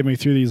what's going to get me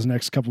through these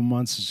next couple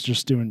months is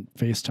just doing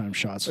FaceTime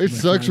shots. It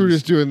sucks we're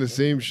just doing the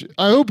same shit.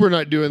 I hope we're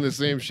not doing the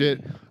same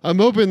shit. I'm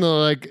hoping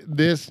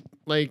that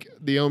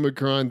the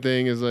Omicron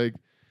thing is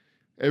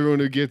everyone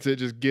who gets it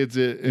just gets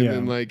it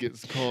and then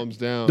it calms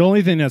down. The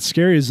only thing that's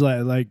scary is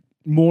like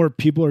more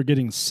people are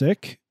getting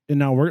sick and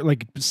not work.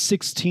 Like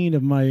 16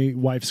 of my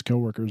wife's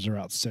coworkers are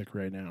out sick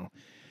right now.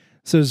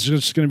 So it's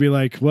just going to be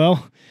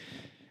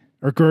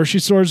our grocery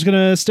store is going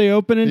to stay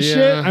open and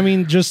shit. I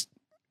mean, just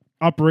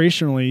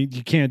operationally,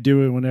 you can't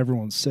do it when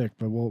everyone's sick,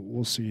 but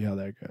we'll see how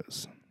that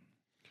goes.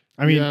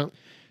 I mean,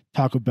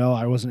 Taco Bell,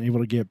 I wasn't able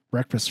to get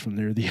breakfast from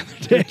there the other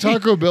day.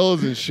 Taco Bell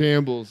is in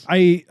shambles.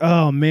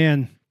 Oh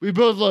man. We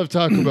both love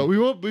Taco Bell.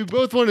 We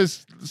both want to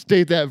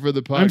state that for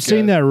the podcast. I'm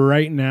saying that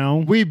right now.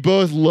 We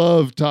both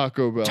love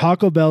Taco Bell.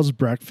 Taco Bell's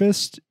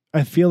breakfast,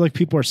 I feel like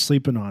people are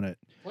sleeping on it.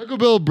 Taco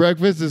Bell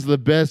breakfast is the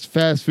best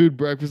fast food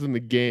breakfast in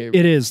the game.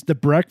 It is. The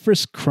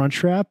breakfast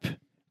crunch wrap,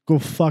 go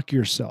fuck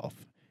yourself.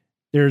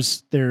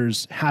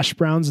 There's hash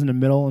browns in the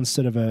middle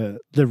instead of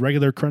the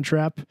regular crunch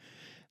wrap.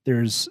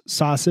 There's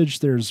sausage.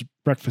 There's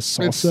breakfast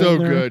salsa. It's so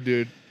good,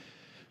 dude.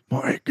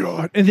 My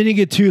God. And then you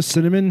get 2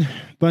 cinnamon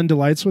bun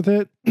delights with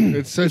it.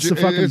 It's the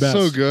fucking best.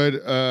 So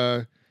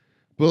good.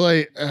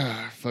 But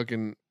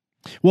fucking.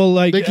 Well,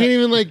 they can't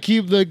even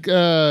keep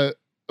a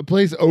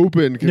place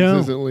open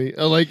consistently.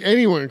 No.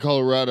 Anywhere in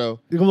Colorado.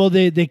 Well,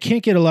 they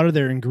can't get a lot of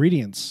their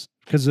ingredients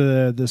because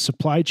of the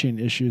supply chain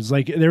issues.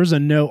 There was a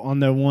note on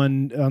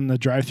the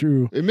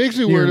drive-through. It makes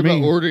me worried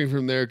about ordering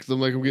from there because I'm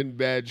getting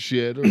bad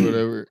shit or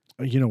whatever.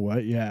 You know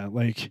what? Yeah,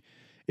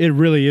 it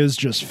really is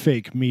just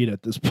fake meat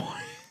at this point.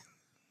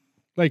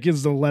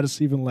 Is the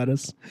lettuce even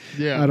lettuce?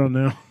 Yeah. I don't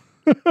know.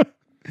 I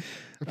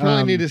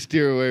probably need to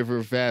steer away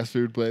from fast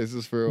food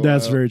places for a while.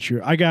 That's very true.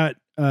 I got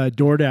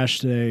DoorDash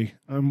today.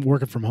 I'm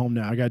working from home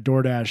now. I got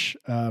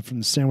DoorDash from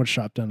the sandwich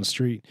shop down the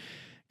street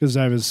because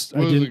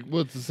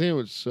what's the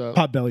sandwich shop?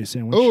 Potbelly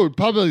sandwich. Oh,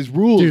 Potbelly's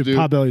rules, dude.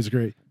 Potbelly's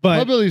great.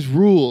 But Potbelly's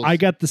rules. I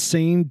got the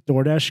same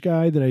DoorDash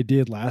guy that I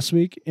did last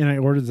week, and I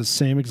ordered the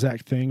same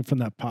exact thing from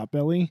that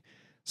Potbelly.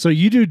 So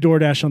you do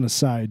DoorDash on the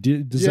side.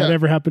 Does that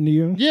ever happen to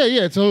you?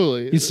 Yeah,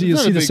 totally. You see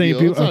the same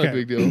people. It's not a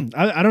big deal.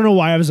 I don't know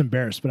why I was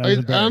embarrassed, but I was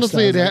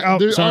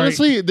embarrassed.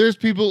 Honestly, there's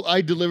people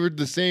I delivered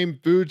the same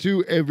food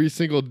to every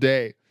single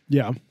day.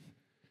 Yeah,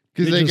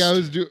 because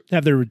guys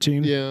have their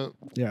routine.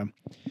 Yeah.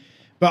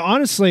 But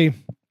honestly,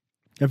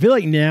 I feel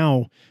like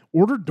now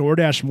order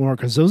DoorDash more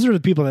because those are the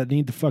people that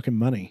need the fucking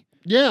money.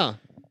 Yeah.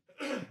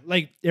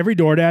 Every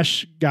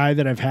DoorDash guy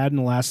that I've had in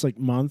the last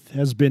month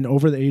has been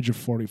over the age of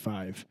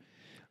 45.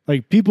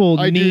 People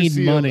need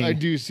money. I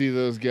do see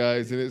those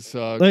guys, and it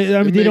sucks.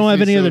 They don't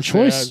have any other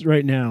choice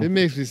right now. It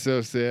makes me so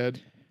sad.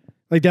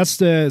 That's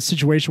the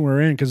situation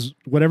we're in because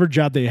whatever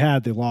job they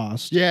had, they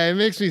lost. Yeah, it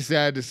makes me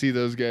sad to see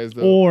those guys,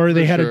 though. Or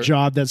they had a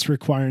job that's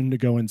requiring to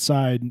go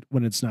inside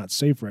when it's not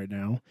safe right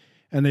now.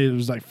 And they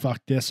was fuck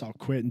this, I'll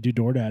quit and do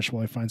DoorDash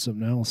while I find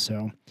something else.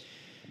 So,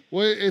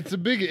 well, it's a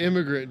big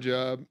immigrant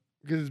job.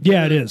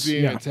 It is.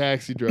 Being a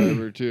taxi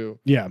driver, too.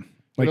 Yeah.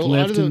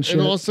 Lyft and shit.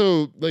 And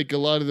also, a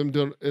lot of them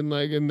don't, and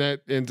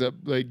that ends up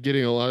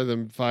getting a lot of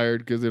them fired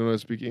because they don't know how to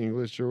speak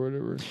English or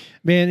whatever.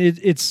 Man,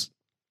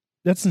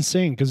 that's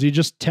insane because you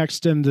just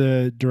text them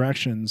the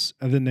directions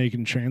and then they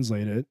can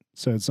translate it,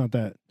 so it's not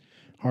that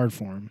hard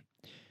for them.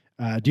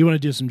 Do you want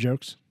to do some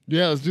jokes?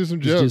 Yeah, let's do some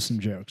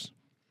jokes.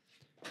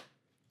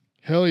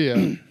 Hell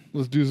yeah,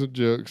 let's do some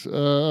jokes.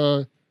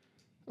 All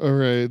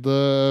right,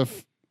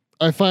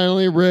 I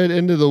finally read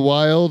Into the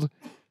Wild.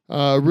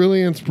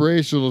 Really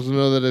inspirational to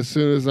know that as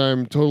soon as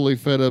I'm totally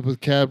fed up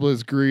with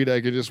capitalist greed, I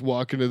can just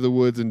walk into the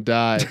woods and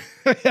die.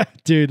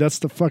 Dude, that's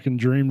the fucking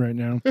dream right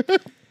now.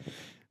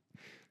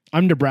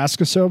 I'm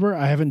Nebraska sober.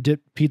 I haven't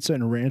dipped pizza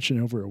in ranch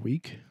in over a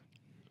week.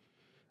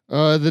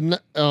 I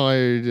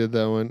already did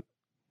that one.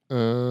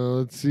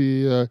 Let's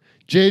see.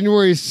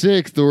 January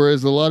 6th, or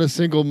as a lot of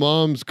single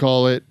moms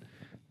call it,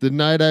 the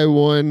night I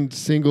won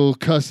single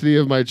custody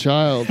of my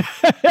child.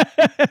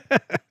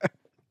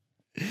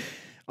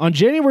 On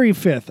January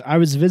 5th, I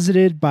was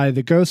visited by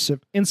the ghosts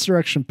of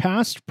Insurrection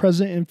past,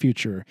 present, and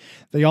future.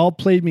 They all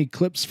played me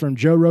clips from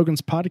Joe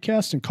Rogan's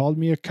podcast and called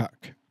me a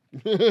cuck.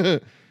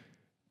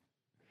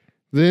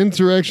 The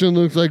insurrection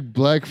looks like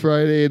Black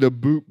Friday at a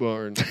boot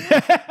barn.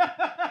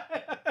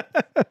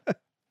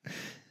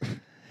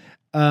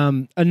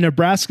 A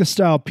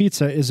Nebraska-style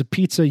pizza is a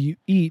pizza you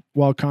eat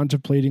while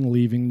contemplating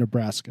leaving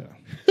Nebraska.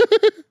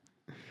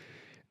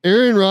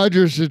 Aaron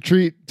Rodgers should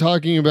treat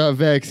talking about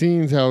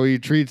vaccines how he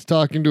treats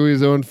talking to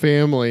his own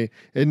family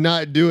and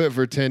not do it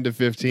for 10 to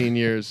 15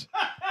 years.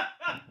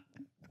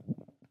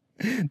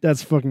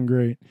 That's fucking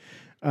great.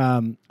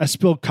 I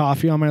spilled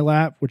coffee on my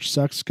lap, which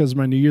sucks because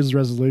my New Year's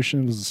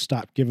resolution was to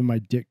stop giving my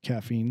dick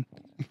caffeine.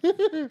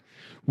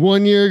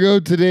 1 year ago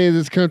today,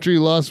 this country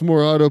lost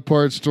more auto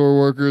parts store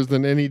workers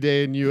than any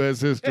day in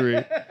U.S.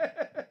 history.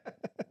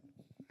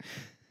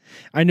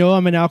 I know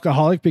I'm an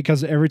alcoholic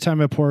because every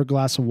time I pour a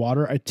glass of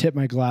water, I tip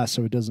my glass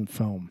so it doesn't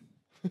foam.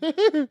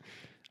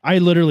 I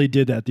literally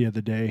did that the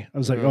other day. I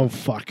was like, oh,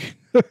 fuck.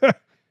 It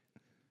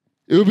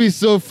would be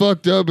so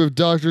fucked up if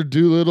Dr.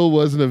 Doolittle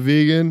wasn't a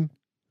vegan.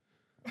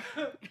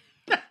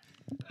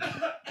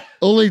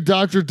 Only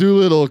Dr.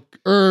 Doolittle,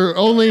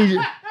 only...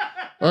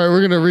 All right,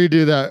 we're going to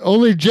redo that.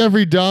 Only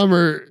Jeffrey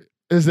Dahmer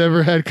has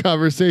ever had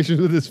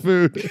conversations with his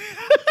food.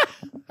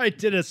 I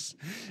did.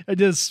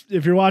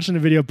 If you're watching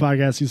the video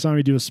podcast, you saw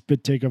me do a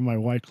spit take of my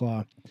White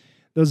Claw.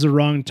 That was the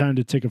wrong time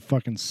to take a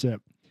fucking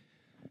sip.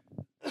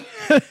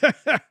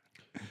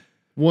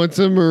 Once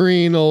a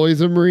Marine, always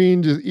a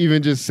Marine.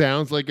 Just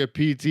sounds like a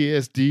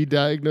PTSD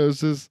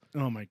diagnosis.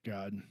 Oh my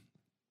God.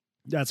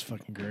 That's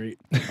fucking great.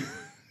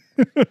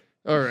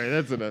 All right,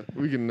 that's enough.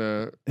 We can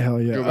hell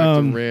yeah. Go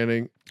back to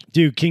ranting.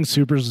 Dude, King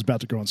Supers is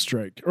about to go on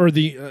strike. Or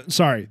the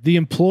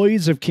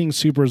employees of King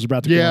Supers are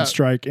about to go on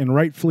strike, and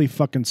rightfully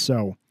fucking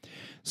so.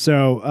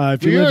 So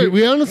if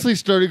we honestly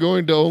started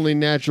going to only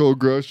natural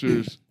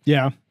grocers.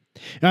 Yeah.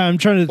 I'm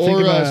trying to think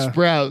of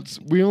Sprouts.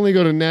 We only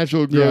go to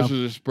natural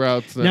grocers or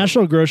Sprouts now.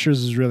 Natural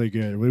grocers is really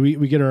good.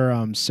 We get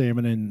our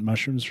salmon and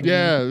mushrooms from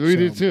them. We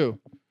do too.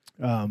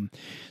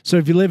 So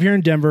if you live here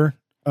in Denver,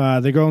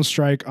 they go on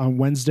strike on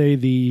Wednesday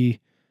the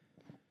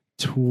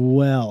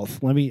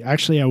 12th.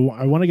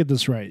 I want to get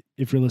this right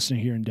if you're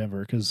listening here in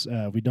Denver, because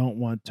we don't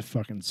want to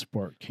fucking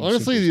support King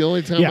Honestly, Supers. the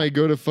only time I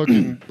go to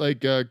fucking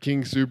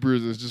King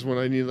Supers is just when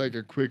I need like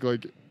a quick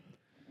like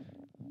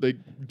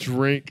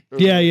drink.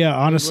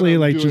 Honestly,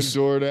 like just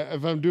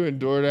if I'm doing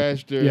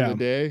DoorDash during the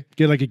day,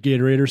 get like a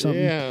Gatorade or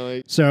something.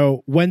 Yeah.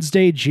 So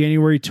Wednesday,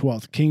 January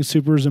 12th, King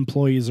Supers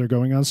employees are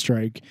going on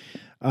strike.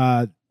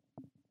 The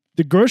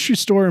grocery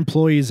store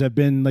employees have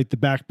been like the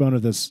backbone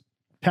of this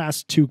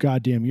past 2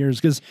 goddamn years,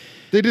 because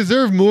they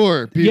deserve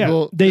more,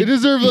 people. They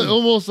deserve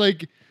almost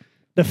like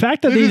the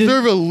fact that they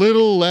deserve a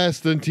little less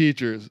than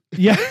teachers.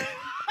 Yeah.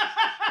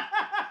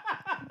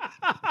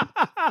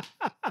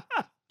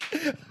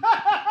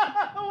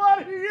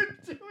 What are you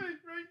doing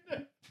right now?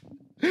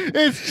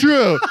 It's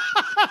true.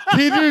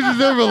 Teachers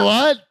deserve a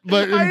lot,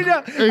 but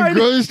in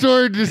grocery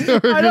store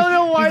deserve a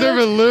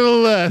little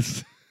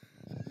less.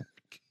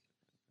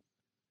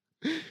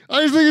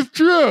 I just think it's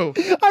true.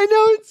 I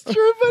know it's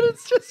true, but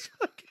it's just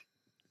fucking...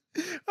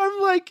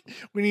 I'm like,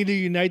 we need to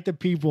unite the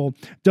people.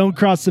 Don't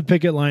cross the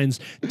picket lines.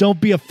 Don't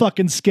be a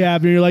fucking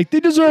scab. And you're like, they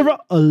deserve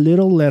a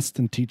little less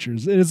than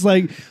teachers. And it's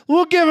like,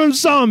 we'll give them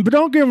some, but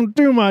don't give them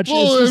too much.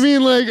 Well, I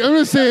mean, like, I'm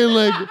just saying,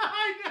 like,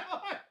 I know.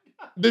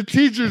 The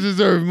teachers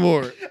deserve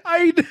more.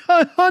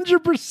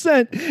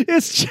 100%.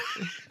 It's just...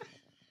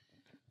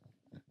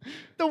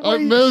 That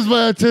was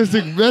my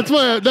autistic. That's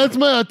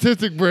my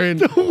autistic brain.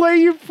 The way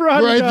you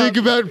brought where it I think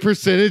about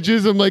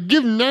percentages, I'm like,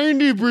 give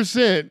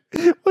 90%.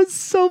 What's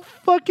so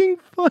fucking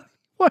funny?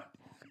 What?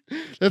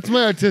 That's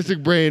my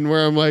autistic brain,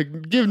 where I'm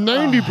like, give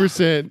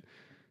 90%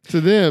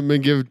 to them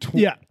and give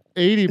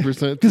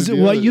 80%. Because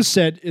what you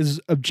said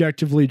is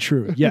objectively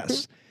true.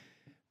 Yes.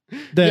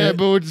 Yeah,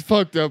 but it's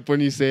fucked up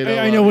when you say it.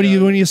 I know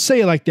when you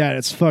say it like that,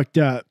 it's fucked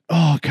up.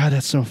 Oh God,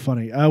 that's so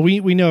funny.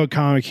 We know a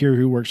comic here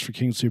who works for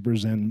King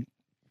Supers, and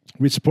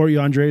we support you,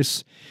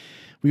 Andres.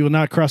 We will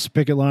not cross the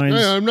picket lines.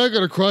 Hey, I'm not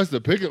going to cross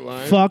the picket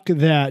line. Fuck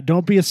that.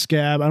 Don't be a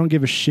scab. I don't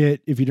give a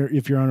shit if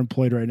you're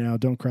unemployed right now.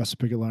 Don't cross the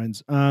picket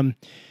lines. They're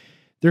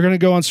going to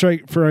go on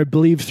strike for, I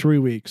believe, 3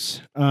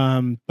 weeks.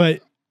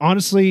 But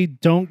honestly,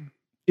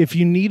 if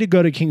you need to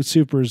go to King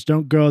Supers,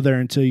 don't go there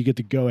until you get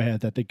the go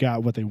ahead that they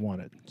got what they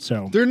wanted.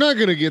 So they're not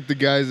going to get the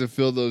guys that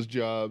fill those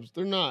jobs.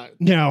 They're not.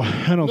 No,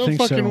 I don't think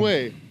so. No fucking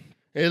way.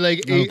 Hey, like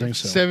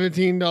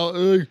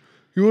 $17.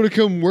 You want to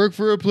come work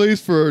for a place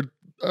for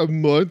a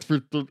month for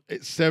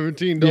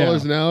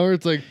 $17 an hour?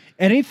 It's like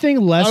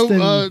anything less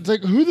than. It's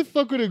like, who the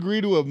fuck would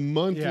agree to a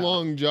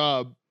month-long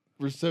job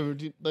for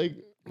 17? Like,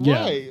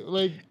 why?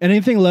 Like,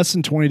 anything less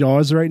than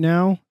 $20 right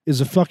now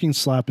is a fucking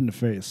slap in the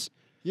face.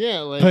 Yeah,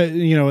 like, but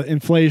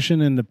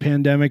inflation and the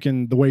pandemic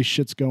and the way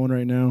shit's going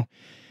right now,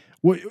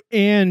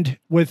 and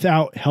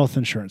without health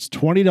insurance,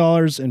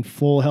 $20 in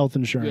full health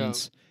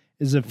insurance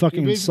is a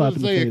fucking slap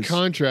in the face. It's like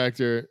a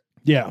contractor.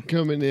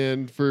 Coming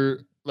in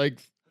for like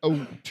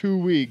 2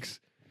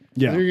 weeks.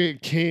 Yeah. They're going to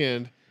get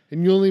canned,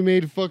 and you only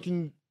made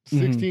fucking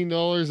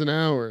 $16 an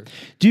hour.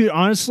 Dude,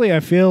 honestly,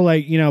 I feel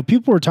like,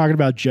 people were talking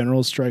about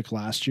general strike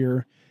last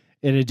year,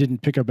 and it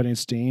didn't pick up any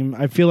steam.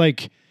 I feel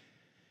like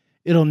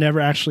it'll never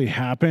actually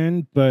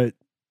happen, but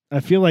I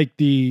feel like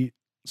the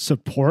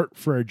support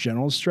for a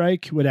general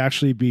strike would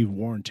actually be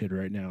warranted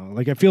right now.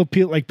 Like I feel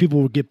like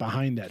people would get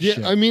behind that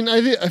shit. I mean,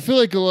 I feel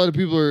like a lot of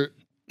people are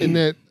in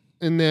that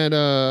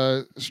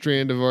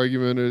strand of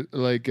argument,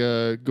 like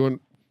going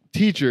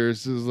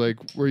teachers is like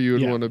where you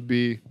would want to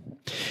be.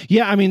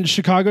 Yeah, I mean,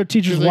 Chicago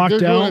teachers walked out.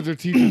 They're going after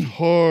teachers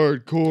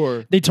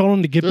hardcore. They told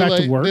them to get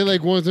back to work. They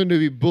like want them to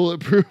be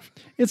bulletproof.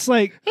 It's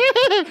like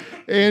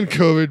and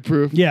COVID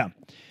proof. Yeah.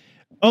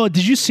 Oh,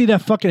 did you see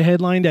that fucking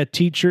headline? That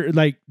teacher,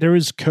 like, there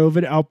was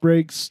COVID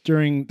outbreaks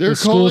during the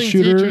school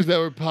shooter. They're calling teachers that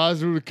were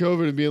positive with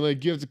COVID and being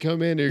like, you have to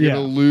come in or you're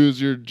going to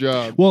lose your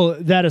job. Well,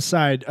 that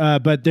aside,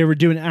 but they were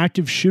doing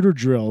active shooter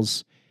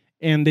drills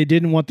and they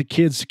didn't want the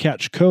kids to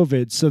catch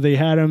COVID. So they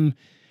had them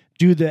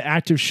do the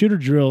active shooter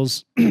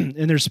drills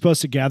and they're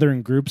supposed to gather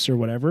in groups or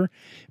whatever,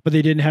 but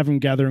they didn't have them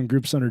gather in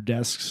groups under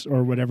desks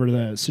or whatever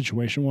the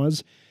situation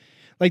was.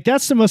 Like,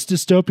 that's the most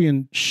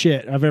dystopian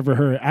shit I've ever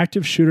heard.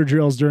 Active shooter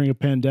drills during a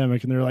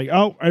pandemic. And they're like,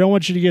 oh, I don't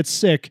want you to get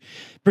sick.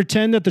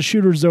 Pretend that the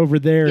shooter's over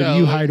there and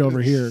you hide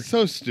over here.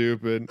 So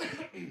stupid.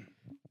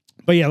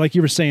 But yeah, like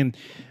you were saying,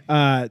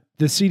 the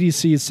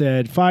CDC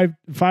said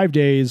 5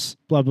 days,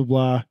 blah, blah,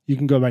 blah. You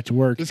can go back to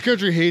work. This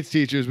country hates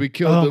teachers. We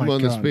killed them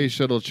on the Space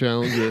Shuttle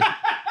Challenger.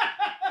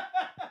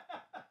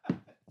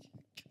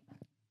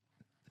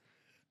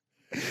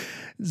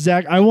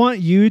 Zach, I want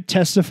you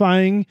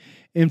testifying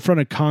in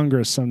front of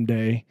Congress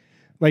someday,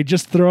 like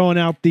just throwing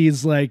out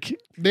these like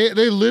they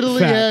literally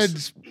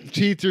facts. Had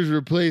teachers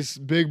replace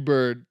Big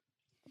Bird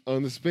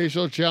on the Space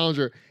Shuttle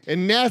Challenger,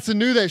 and NASA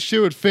knew that shit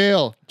would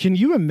fail. Can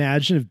you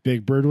imagine if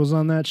Big Bird was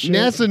on that shit?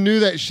 NASA knew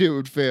that shit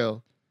would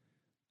fail.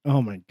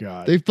 Oh my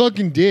god, they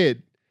fucking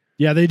did.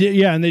 Yeah, they did.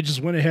 Yeah, and they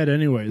just went ahead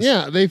anyways.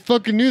 Yeah, they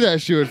fucking knew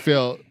that shit would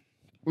fail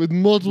with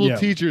multiple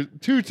teachers,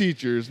 2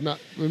 teachers. Not,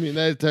 I mean,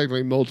 that is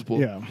technically multiple.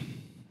 Yeah.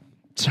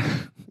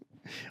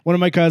 One of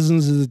my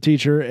cousins is a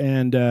teacher,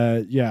 and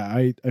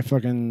I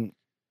fucking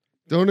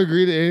don't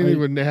agree to anything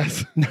with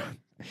NASA.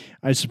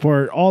 I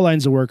support all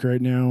lines of work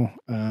right now.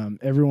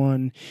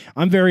 Everyone,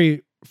 I'm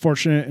very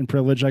fortunate and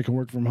privileged. I can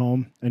work from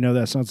home. I know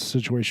that's not the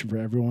situation for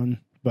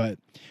everyone, but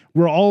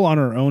we're all on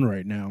our own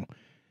right now.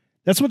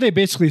 That's what they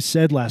basically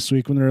said last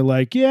week when they're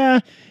like, yeah,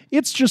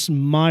 it's just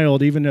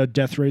mild, even though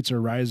death rates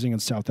are rising in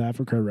South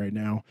Africa right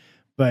now.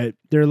 But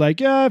they're like,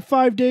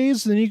 5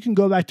 days, then you can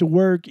go back to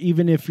work,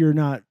 even if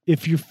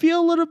you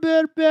feel a little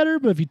bit better,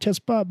 but if you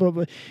test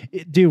positive,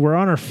 dude, we're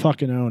on our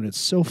fucking own. It's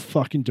so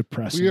fucking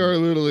depressing. We are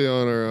literally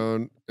on our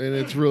own, and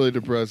it's really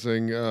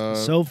depressing.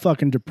 So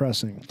fucking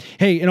depressing.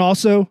 Hey, and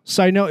also,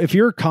 side note, if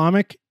you're a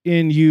comic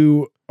and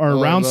you are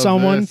around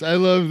someone, I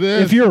love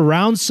this. If you're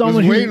around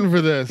someone waiting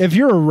for this. If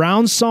you're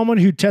around someone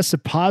who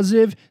tested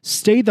positive,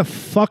 stay the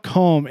fuck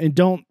home and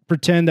don't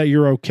pretend that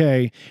you're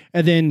okay.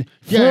 And then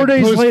 4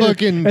 days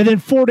later,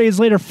 4 days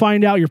later,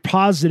 find out you're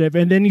positive,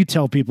 and then you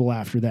tell people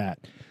after that.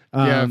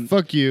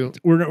 Fuck you.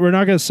 We're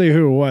not gonna say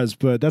who it was,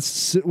 but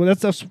that's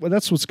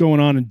what's going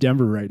on in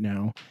Denver right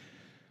now.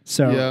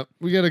 So yeah,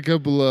 we got a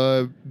couple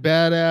of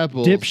bad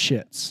apples,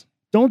 dipshits.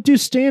 Don't do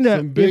stand up.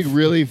 Some big,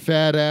 really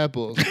fat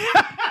apples.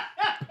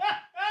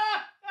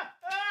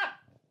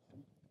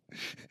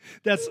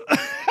 That's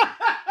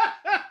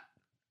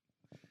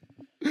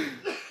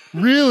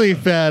really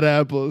fat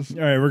apples.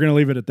 All right, we're going to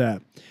leave it at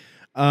that.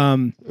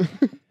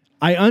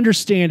 I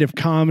understand if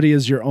comedy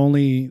is your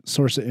only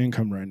source of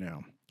income right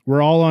now.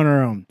 We're all on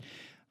our own.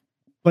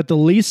 But the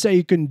least that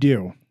you can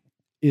do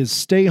is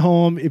stay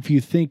home if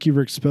you think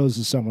you're exposed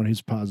to someone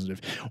who's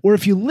positive. Or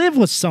if you live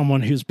with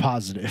someone who's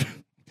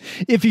positive.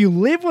 If you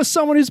live with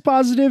someone who's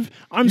positive,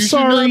 I'm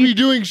sorry. You should not be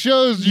doing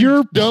shows.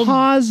 You're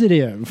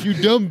positive. You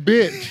dumb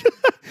bitch.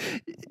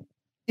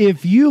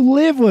 If you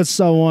live with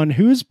someone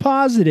who's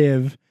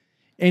positive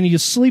and you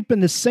sleep in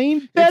the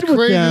same bed with them,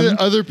 it's crazy that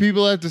other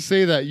people have to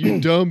say that.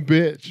 You dumb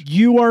bitch.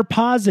 You are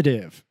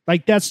positive.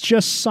 Like, that's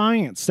just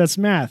science. That's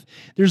math.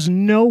 There's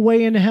no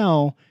way in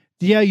hell.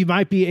 Yeah, you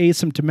might be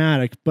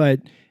asymptomatic, but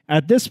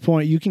at this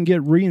point, you can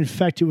get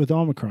reinfected with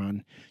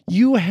Omicron.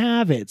 You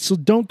have it. So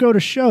don't go to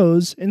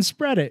shows and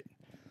spread it.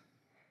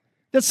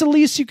 That's the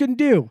least you can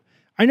do.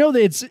 I know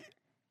that it's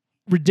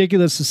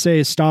ridiculous to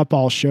say stop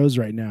all shows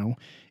right now.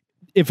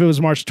 If it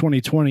was March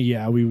 2020,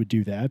 yeah, we would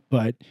do that.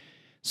 But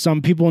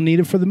some people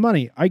need it for the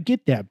money. I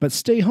get that. But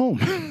stay home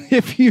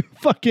if you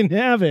fucking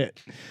have it.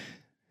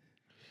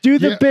 Do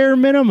the bare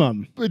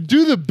minimum. But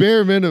do the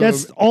bare minimum.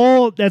 That's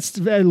all. That's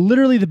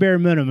literally the bare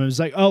minimum. It's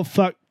like, oh,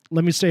 fuck.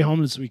 Let me stay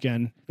home this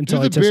weekend until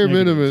I test negative. The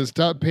bare minimum is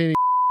stop painting.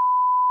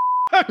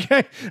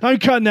 Okay. I'm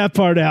cutting that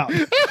part out.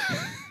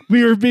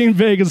 We were being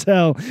vague as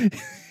hell.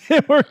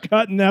 We're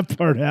cutting that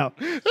part out.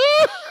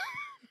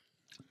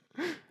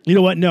 You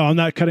know what? No, I'm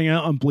not cutting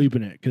out. I'm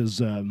bleeping it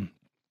because I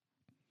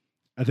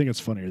think it's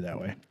funnier that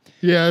way.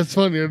 Yeah, it's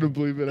funnier to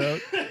bleep it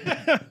out.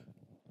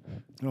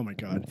 Oh, my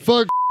God.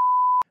 Fuck.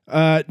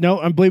 No,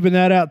 I'm bleeping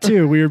that out,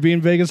 too. We were being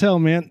vague as hell,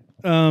 man.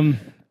 All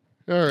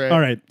right. All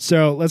right.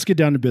 So let's get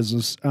down to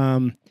business.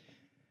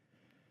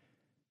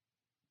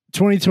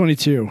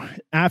 2022,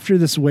 after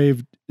this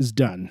wave is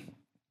done,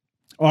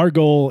 our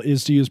goal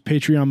is to use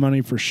Patreon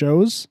money for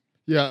shows.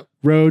 Yeah.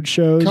 Road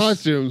shows.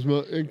 Costumes.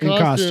 And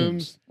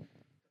costumes.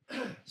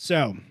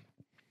 So,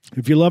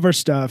 if you love our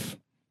stuff,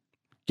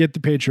 get the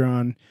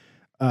Patreon.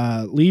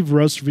 Leave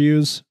roast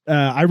reviews.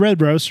 I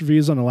read roast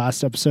reviews on the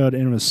last episode,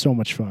 and it was so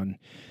much fun.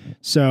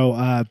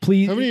 So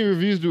please. How many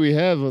reviews do we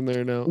have on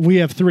there now? We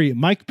have 3.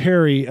 Mike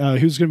Perry,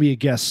 who's going to be a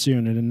guest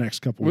soon in the next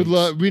couple weeks.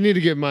 We need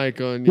to get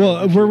Mike on.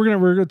 Well, we're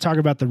gonna talk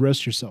about the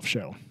Roast Yourself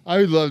show. I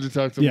would love to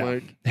talk to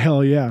Mike.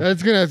 Hell yeah.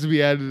 That's gonna have to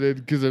be edited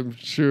because I'm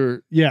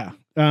sure. Yeah.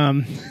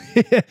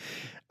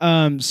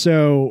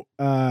 So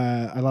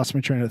I lost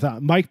my train of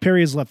thought. Mike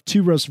Perry has left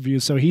 2 roast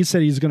reviews, so he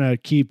said he's gonna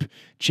keep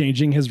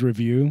changing his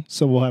review,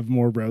 so we'll have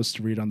more roasts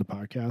to read on the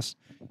podcast.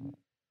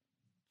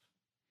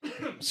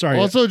 Sorry.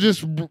 Also,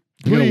 just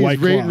please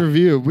rate and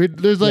review.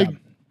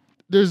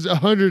 There's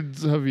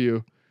hundreds of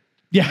you.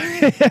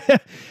 Yeah.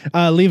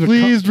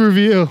 Please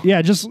review.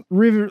 Yeah, just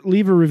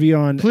leave a review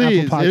on Apple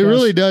Podcasts. It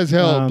really does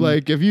help.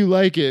 If you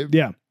like it.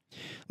 Yeah.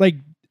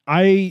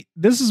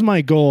 This is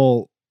my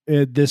goal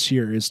this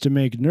year is to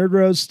make Nerd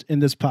Roast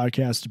and this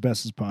podcast the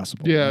best as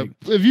possible. Yeah.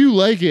 If you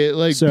like it,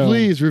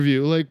 please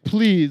review.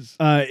 Please.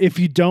 If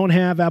you don't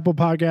have Apple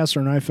Podcasts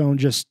or an iPhone,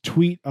 just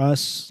tweet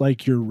us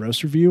your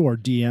roast review or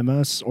DM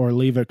us or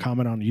leave a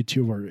comment on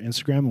YouTube or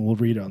Instagram and we'll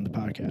read it on the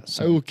podcast.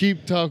 So. I will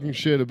keep talking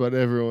shit about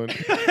everyone.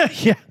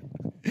 Yeah.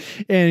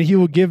 And he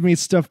will give me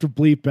stuff to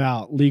bleep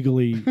out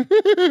legally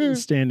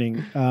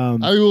standing.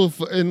 I will,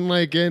 and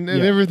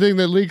everything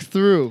that leaks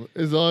through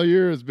is all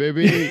yours,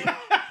 baby.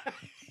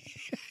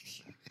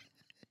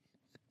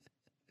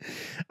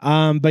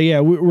 But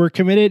yeah, we're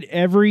committed.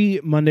 Every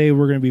Monday,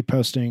 we're going to be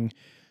posting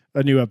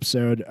a new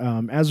episode.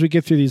 As we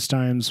get through these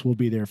times, we'll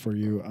be there for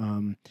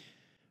you.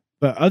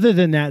 But other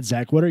than that,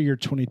 Zach, what are your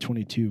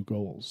 2022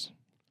 goals?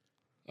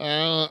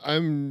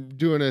 I'm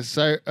doing a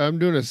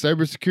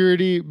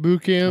cybersecurity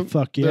boot camp.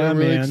 Fuck yeah, that I'm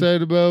really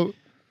excited about.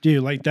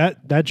 Dude,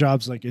 that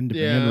job's in demand.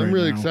 Yeah, I'm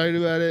really excited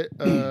about it.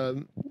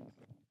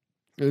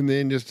 And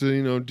then just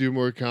to do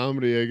more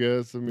comedy, I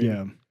guess.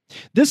 Yeah.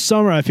 This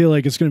summer, I feel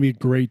like it's going to be a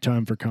great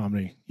time for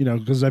comedy,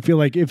 because I feel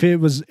like if it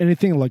was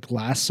anything like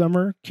last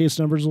summer, case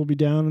numbers will be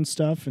down and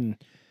stuff. And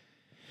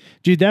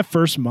dude, that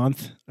first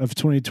month of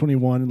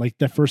 2021,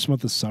 that first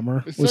month of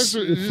summer, it just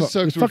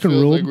sucks. Fucking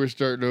ruled. We're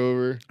starting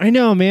over. I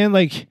know, man.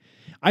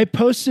 I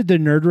posted the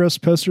Nerd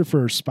Roast poster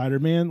for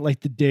Spider-Man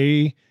the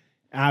day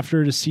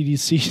after the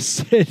CDC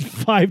said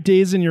 5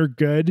 days and you're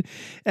good,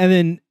 and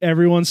then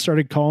everyone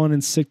started calling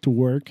in sick to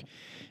work.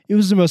 It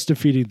was the most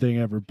defeating thing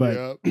ever,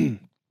 but. Yeah.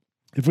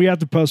 If we have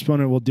to postpone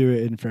it, we'll do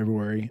it in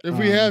February. If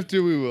we have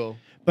to, we will.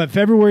 But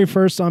February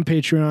 1st on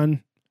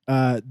Patreon,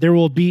 there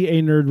will be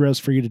a Nerd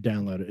Roast for you to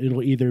download.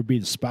 It'll either be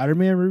the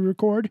Spider-Man we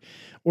record,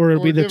 or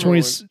it'll be the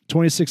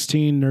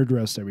 2016 Nerd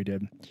Roast that we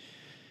did.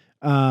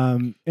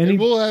 And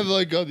we'll have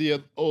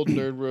the old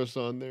Nerd Roast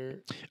on there.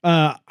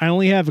 I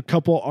only have a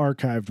couple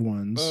archived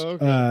ones. Oh,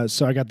 okay.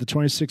 So I got the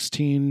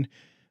 2016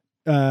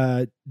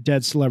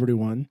 Dead Celebrity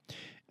one.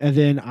 And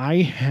then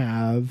I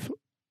have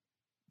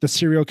the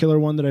serial killer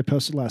one that I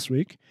posted last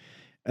week.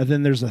 And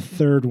then there's a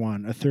third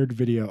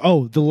video.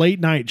 Oh, the late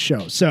night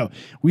show. So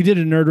we did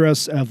a Nerd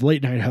Roast of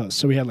late night hosts.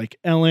 So we had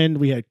Ellen,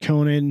 we had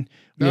Conan,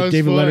 we had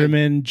David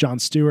Letterman, Jon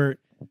Stewart.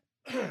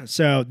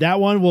 So that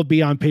one will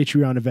be on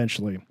Patreon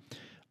eventually.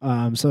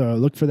 So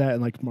look for that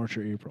in March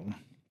or April.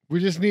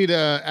 We just need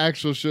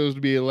actual shows to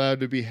be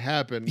allowed to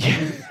happen.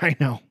 Yeah, I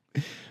know.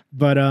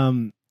 But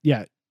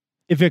yeah,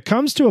 if it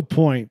comes to a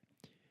point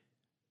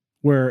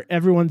where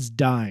everyone's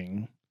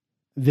dying,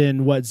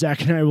 then what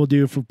Zach and I will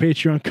do for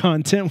Patreon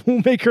content,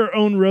 we'll make our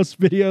own roast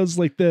videos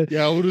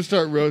we'll just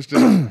start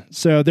roasting.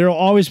 So there'll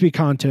always be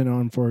content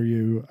on for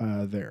you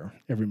there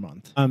every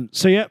month.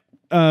 So yeah,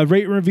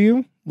 rate and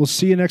review. We'll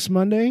see you next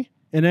Monday.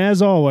 And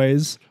as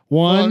always,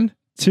 1,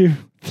 2,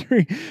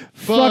 3.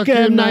 Fuck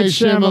M. Night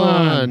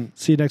Shyamalan.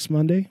 See you next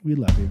Monday. We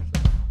love you.